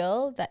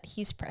feel that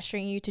he's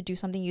pressuring you to do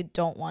something you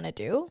don't want to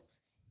do,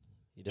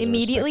 He doesn't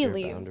Immediately respect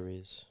your leave.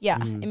 boundaries.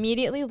 yeah,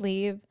 immediately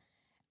leave.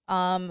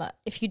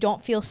 If you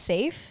don't feel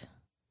safe,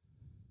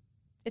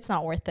 it's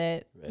not worth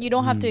it. Right. You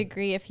don't have to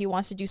agree if he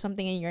wants to do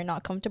something and you're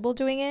not comfortable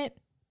doing it.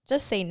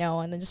 Just say no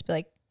and then just be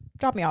like,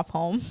 drop me off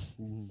home.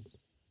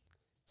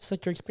 It's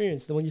like your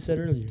experience, the one you said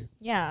earlier.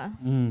 Yeah.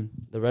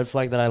 The red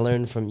flag that I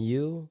learned from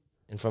you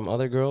and from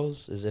other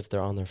girls is if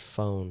they're on their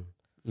phone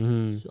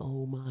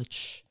so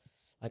much.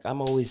 Like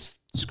I'm always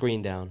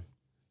screen down.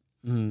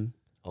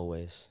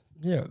 Always.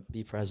 Yeah.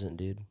 Be present,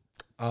 dude.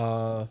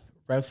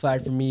 Red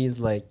flag for me is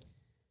like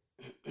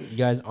you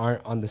guys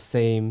aren't on the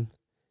same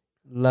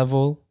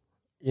level,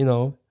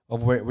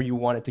 of where you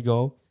want it to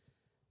go.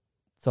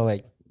 So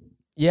like,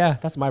 yeah,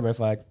 that's my red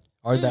flag.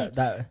 Or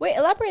that Wait,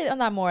 elaborate on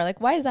that more.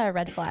 Like, why is that a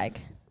red flag?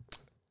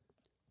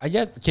 I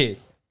guess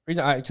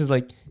because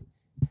like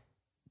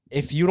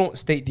if you don't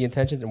state the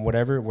intentions and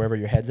wherever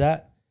your head's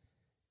at,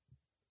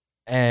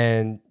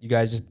 and you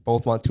guys just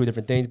both want two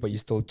different things, but you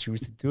still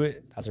choose to do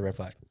it, that's a red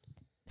flag.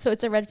 So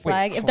it's a red Wait,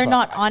 flag if hold they're on.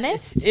 not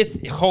honest.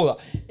 It's hold on.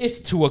 It's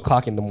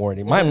 2:00 in the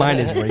morning. My mind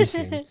is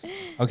racing.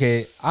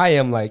 Okay, I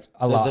am like a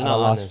So lot. if they're not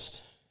lost.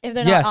 honest. If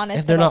they're Yes, not honest.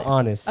 if they're not about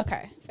honest. it.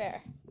 Okay,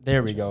 fair.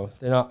 There we go.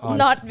 They're not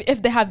honest. Not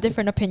if they have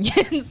different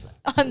opinions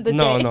on the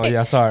no, date. no,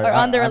 yeah, sorry. Or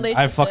on the I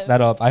relationship. fucked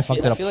that up. I fucked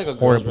it I up feel like a girl's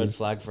horribly. red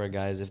flag for a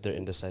guy is if they're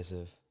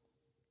indecisive.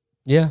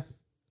 Yeah.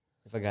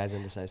 If a guy's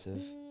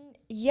indecisive.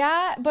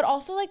 Yeah, but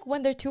also like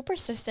when they're too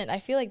persistent, I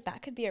feel like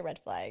that could be a red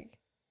flag.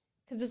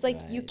 Because it's like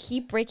you Right.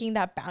 keep breaking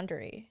that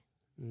boundary.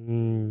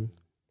 Mm.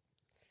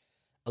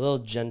 A little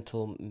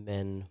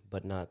gentleman,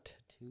 but not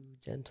too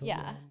gentle.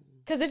 Yeah.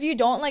 Because if you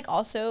don't like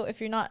also,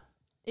 if you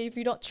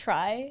don't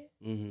try,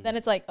 Mm-hmm. then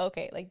it's like,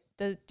 okay, like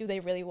do they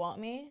really want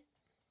me?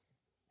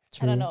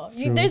 I don't know.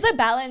 There's a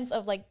balance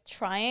of like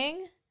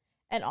trying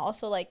and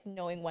also like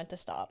knowing when to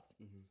stop.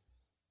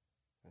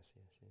 I see.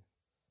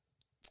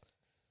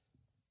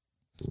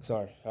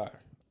 Sorry. I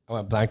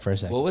went blank for a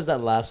second. What was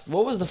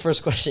the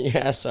first question you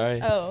asked?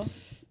 Sorry. Oh.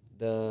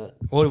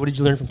 What did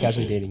you learn from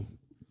casually dating?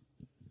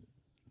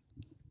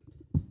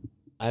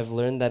 I've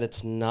learned that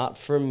it's not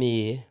for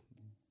me,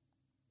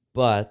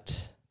 but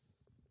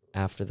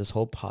after this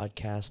whole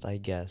podcast, I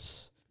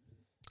guess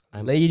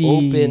I'm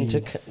open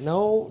to.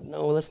 No,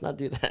 let's not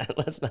do that.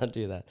 Let's not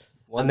do that.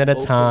 One at a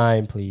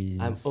time, please.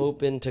 I'm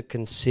open to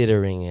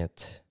considering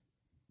it.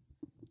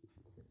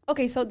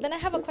 Okay, so then I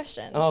have a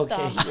question.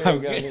 Okay, here we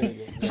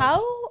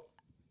go.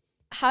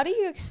 How do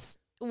you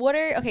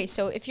okay,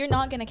 so if you're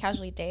not going to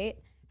casually date,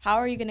 how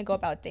are you going to go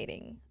about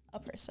dating a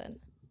person?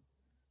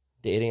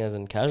 Dating as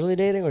in casually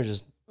dating or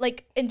just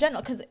like in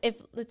general? Because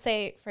if, let's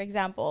say, for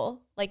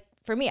example, like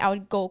for me, I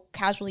would go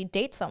casually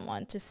date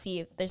someone to see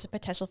if there's a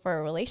potential for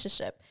a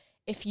relationship.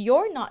 If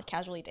you're not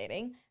casually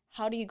dating,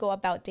 how do you go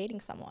about dating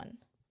someone?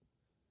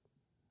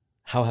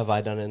 How have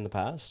I done it in the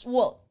past?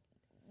 Well,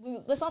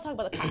 let's not talk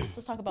about the past.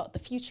 Let's talk about the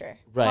future.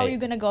 Right. How are you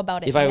going to go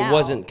about it if I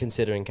wasn't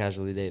considering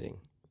casually dating?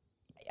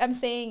 I'm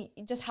saying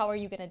just how are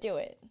you going to do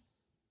it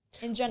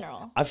in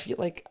general? I feel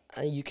like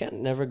you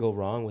can't never go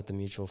wrong with the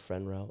mutual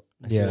friend route.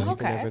 I Yeah. feel like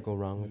you can never go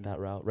wrong with that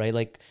route, right?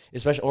 Like,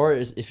 especially, or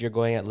if you're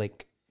going at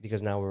like,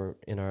 because now we're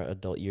in our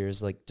adult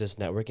years, like just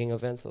networking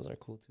events, those are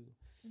cool too.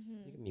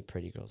 Mm-hmm. You can meet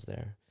pretty girls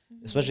there,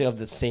 especially of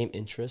the same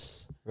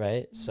interests,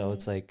 right? So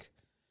it's like,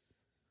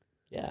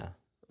 yeah.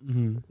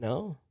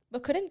 No?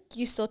 But couldn't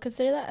you still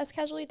consider that as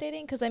casually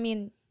dating? Because I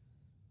mean,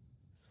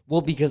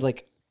 well, because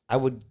like I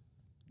would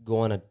go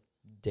on a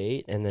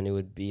date and then it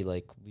would be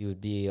like, we would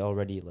be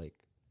already like,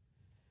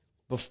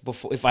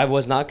 before, if I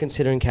was not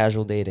considering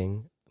casual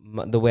dating,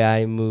 the way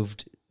I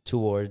moved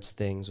towards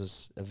things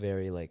was a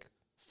very like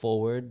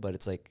forward, but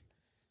it's like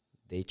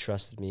they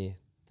trusted me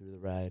through the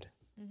ride.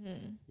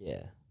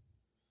 Yeah.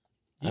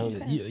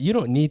 You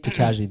don't need to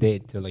casually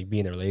date to like be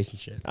in a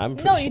relationship.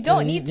 No, you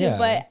don't need to,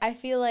 but I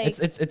feel like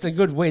it's a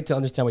good way to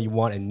understand what you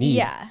want and need.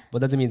 Yeah.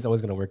 But doesn't mean it's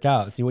always gonna work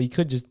out. See, well, you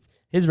could just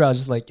his route is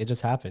just like it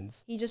just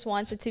happens. He just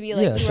wants it to be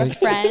like through a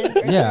friend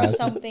or through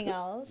something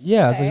else.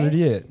 Yeah, that's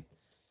really it.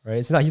 Right?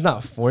 It's not he's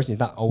not forced, he's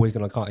not always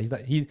gonna call. He's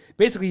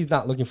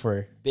not looking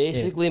for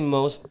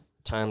most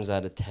times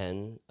out of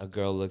 10, a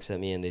girl looks at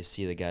me and they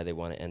see the guy they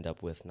want to end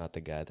up with, not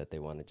the guy that they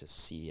want to just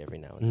see every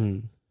now and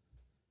then.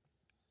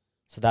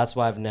 So that's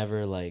why I've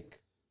never like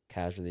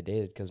casually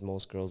dated, because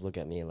most girls look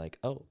at me like,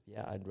 oh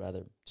yeah, I'd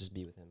rather just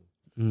be with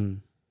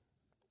him.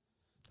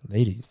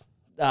 Ladies.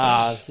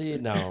 See,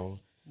 no.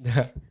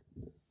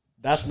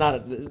 That's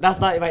not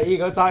my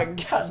ego talking.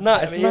 It's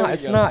not.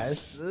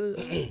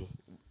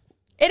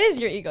 It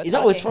is your ego talking.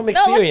 No, it's from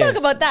experience. No, let's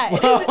talk about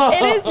that.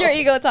 It is your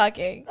ego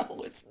talking.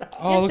 No, it's not.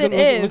 Oh, yes, it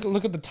is.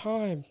 Look at the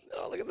time.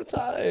 Oh, look at the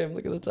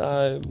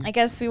time. I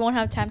guess we won't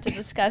have time to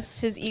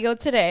discuss his ego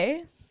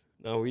today.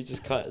 No, we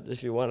just cut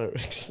if you want to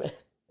expand.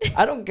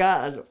 I don't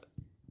got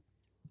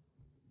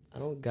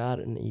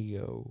an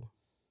ego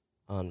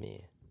on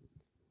me.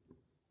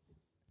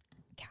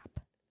 Cap.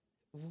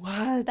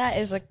 What? That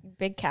is a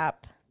big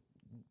cap.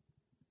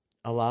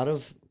 A lot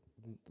of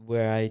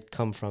where I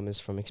come from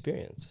is from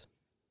experience.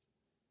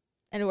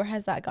 And where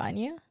has that gotten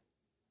you?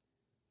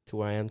 To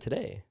where I am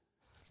today.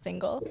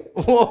 Single.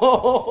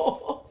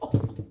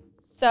 Whoa.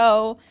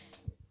 So.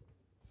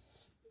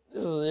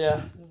 This is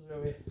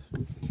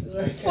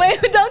Wait,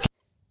 don't.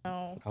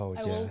 No. Oh,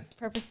 I will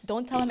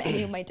don't tell him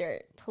any of my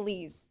dirt,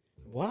 please.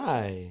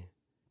 Why?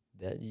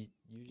 That you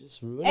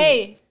just ruining.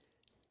 Hey.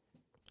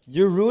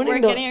 You're ruining. We're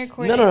getting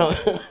recorded. No.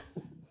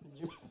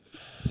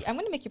 I'm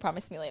gonna make you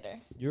promise me later.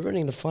 You're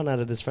ruining the fun out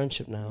of this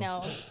friendship now.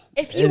 No.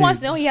 If he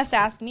wants to know, he has to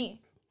ask me.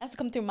 It has to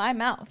come through my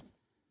mouth.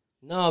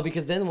 No,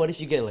 because then what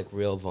if you get like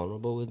real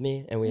vulnerable with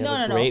me and we have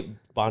No. a great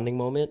bonding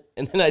moment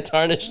and then I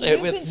tarnish it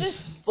You with can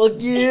just fuck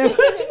you.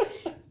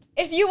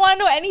 If you want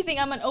to know anything,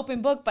 I'm an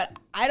open book, but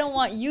I don't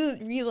want you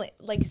really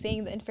like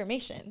saying the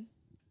information.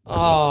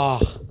 Oh.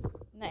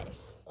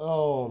 Nice.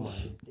 Oh my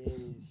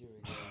days. Here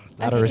we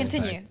go. Out of respect.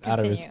 Continue. Out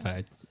of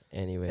respect.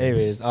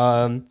 Anyways,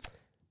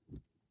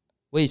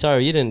 wait,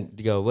 sorry, you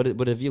didn't go.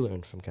 What have you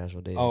learned from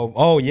casual dating?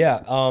 Oh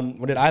yeah.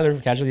 What did I learn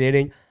from casual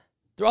dating?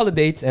 Through all the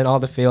dates and all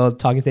the failed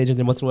talking stages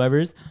and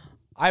whatsoever's,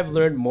 I've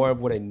learned more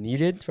of what I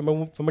needed from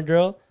a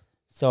girl.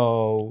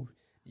 So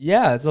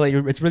yeah, so like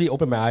it's really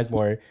opened my eyes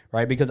more,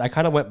 right? Because I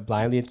kind of went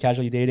blindly into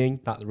casually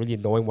dating, not really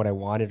knowing what I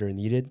wanted or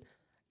needed,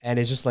 and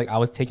it's just like I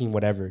was taking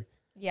whatever.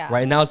 Yeah.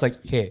 Right now it's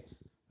like, okay,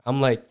 I'm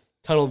like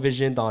tunnel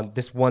visioned on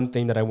this one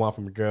thing that I want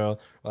from a girl,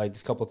 or like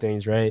this couple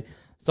things, right?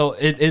 So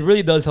it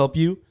really does help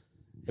you,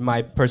 in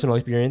my personal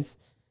experience,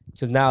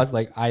 because now it's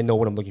like I know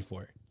what I'm looking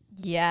for.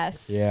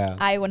 Yes. Yeah.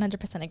 I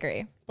 100%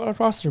 agree. But a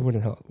roster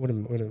wouldn't help.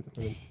 Wouldn't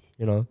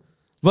you know?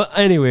 But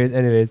anyways,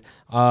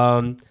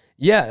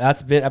 yeah,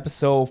 that's been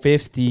episode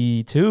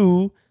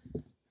 52.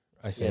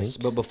 I think. Yes,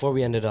 but before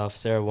we end it off,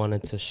 Sarah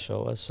wanted to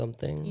show us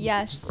something.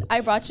 Yes,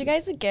 I brought you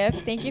guys a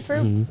gift. Thank you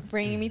for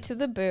bringing me to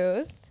the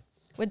booth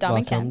with Dom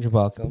and welcome. Ken. You're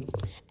welcome.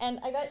 And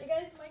I got you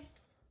guys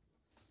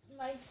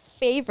my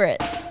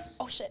favorite.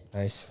 Oh shit.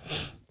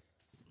 Nice.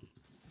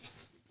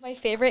 My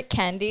favorite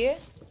candy.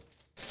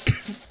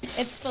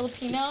 It's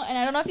Filipino, and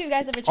I don't know if you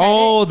guys ever tried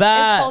Oh, it.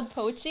 that. It's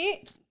called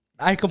pochi.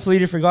 I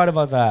completely forgot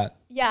about that.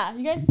 Yeah, have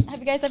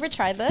you guys ever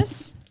tried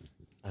this?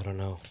 I don't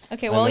know.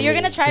 Okay, I well you're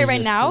remember gonna try it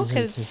right now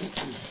Taste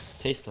because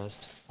Taste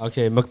test.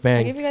 Okay, I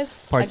mukbang. give you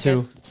guys Part a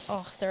two. good-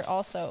 Oh, they're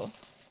also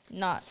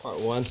not Part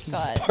 1.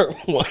 God. Part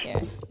 1. Here.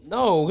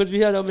 No, because we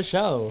had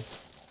Michelle.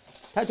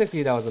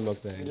 Technically, that was a I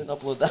mukbang. didn't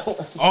upload that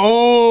one.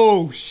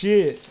 Oh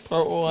shit!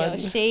 Part 1. Yo,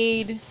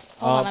 shade.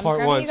 Hold on, I'm part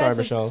grabbing one, you sorry, guys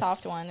a Michelle.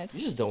 soft one. It's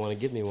You just don't want to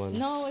give me one.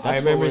 no, it's I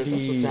remember That's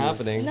what's these.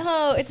 happening.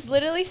 no, it's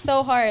literally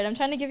so hard. I'm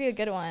trying to give you a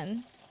good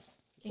one.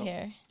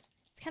 Here,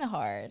 it's kind of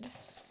hard.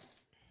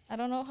 I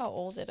don't know how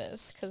old it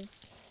is,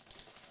 cause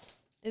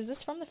is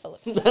this from the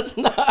Philippines? That's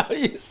not how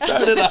you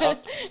started out.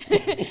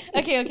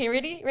 Okay,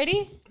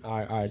 ready?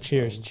 All right.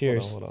 Cheers,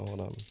 cheers. Hold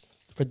on.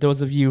 For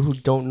those of you who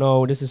don't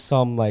know, this is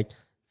some like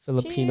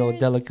Filipino Cheers.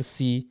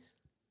 delicacy.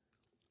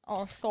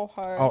 Oh, so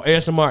hard. Oh,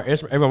 ASMR.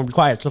 Everyone be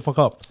quiet. Shut the fuck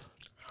up.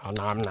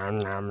 Nom, nom,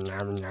 nom,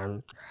 nom,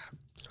 nom.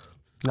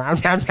 Nom,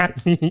 nom,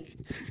 nom.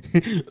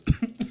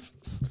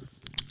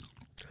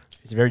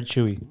 It's very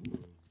chewy.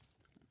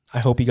 I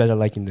hope you guys are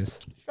liking this.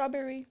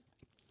 Strawberry.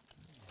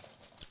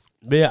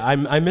 But yeah,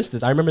 I missed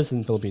this. I remember this in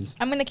the Philippines.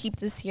 I'm gonna keep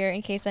this here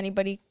in case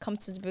anybody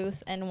comes to the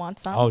booth and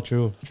wants some. Oh,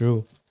 true.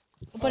 We'll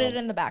put it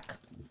in the back.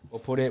 We'll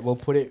put it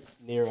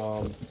near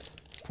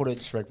put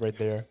it straight right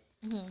there.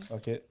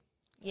 Fuck it.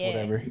 Yeah.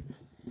 Whatever.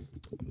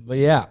 But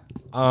yeah,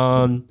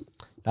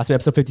 that's my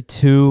episode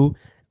 52.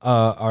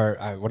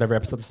 Or whatever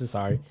episode this is.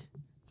 Sorry,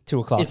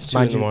 2:00. It's 2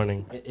 Mind in the you,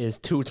 morning. It is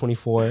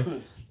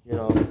 2:24. You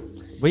know.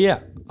 But yeah,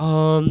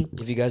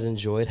 If you guys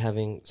enjoyed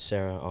having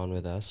Sarah on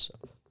with us,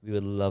 we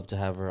would love to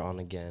have her on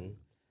again.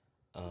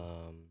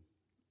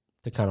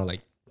 to kind of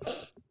like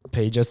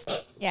pay just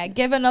Yeah,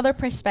 give another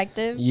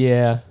perspective.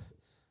 yeah.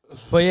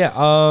 But yeah,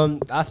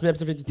 that's been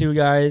episode 52,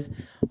 guys.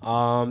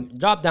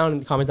 Drop down in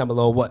the comments down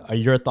below what are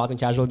your thoughts on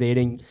casual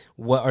dating.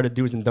 What are the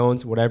do's and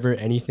don'ts, whatever,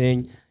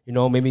 anything. You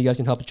know, maybe you guys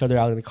can help each other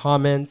out in the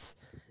comments.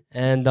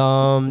 And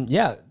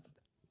yeah,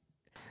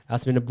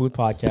 that's been the Booth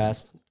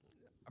Podcast.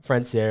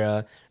 Friend Sarah,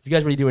 if you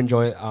guys really do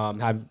enjoy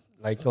have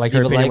like her Leave a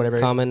opinion, like, whatever.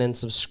 comment, and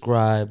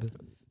subscribe.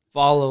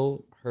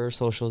 Follow her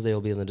socials; they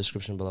will be in the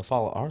description below.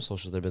 Follow our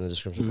socials; they'll be in the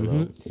description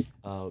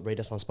below.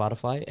 Rate us on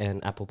Spotify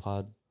and Apple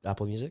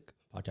Music,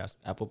 Podcast.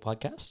 Apple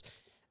Podcast.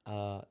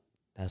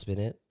 That's been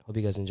it. Hope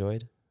you guys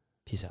enjoyed.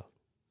 Peace out.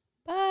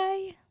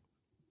 Bye.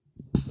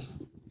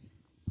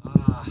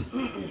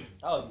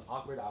 That was an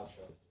awkward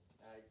outro.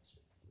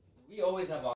 We always have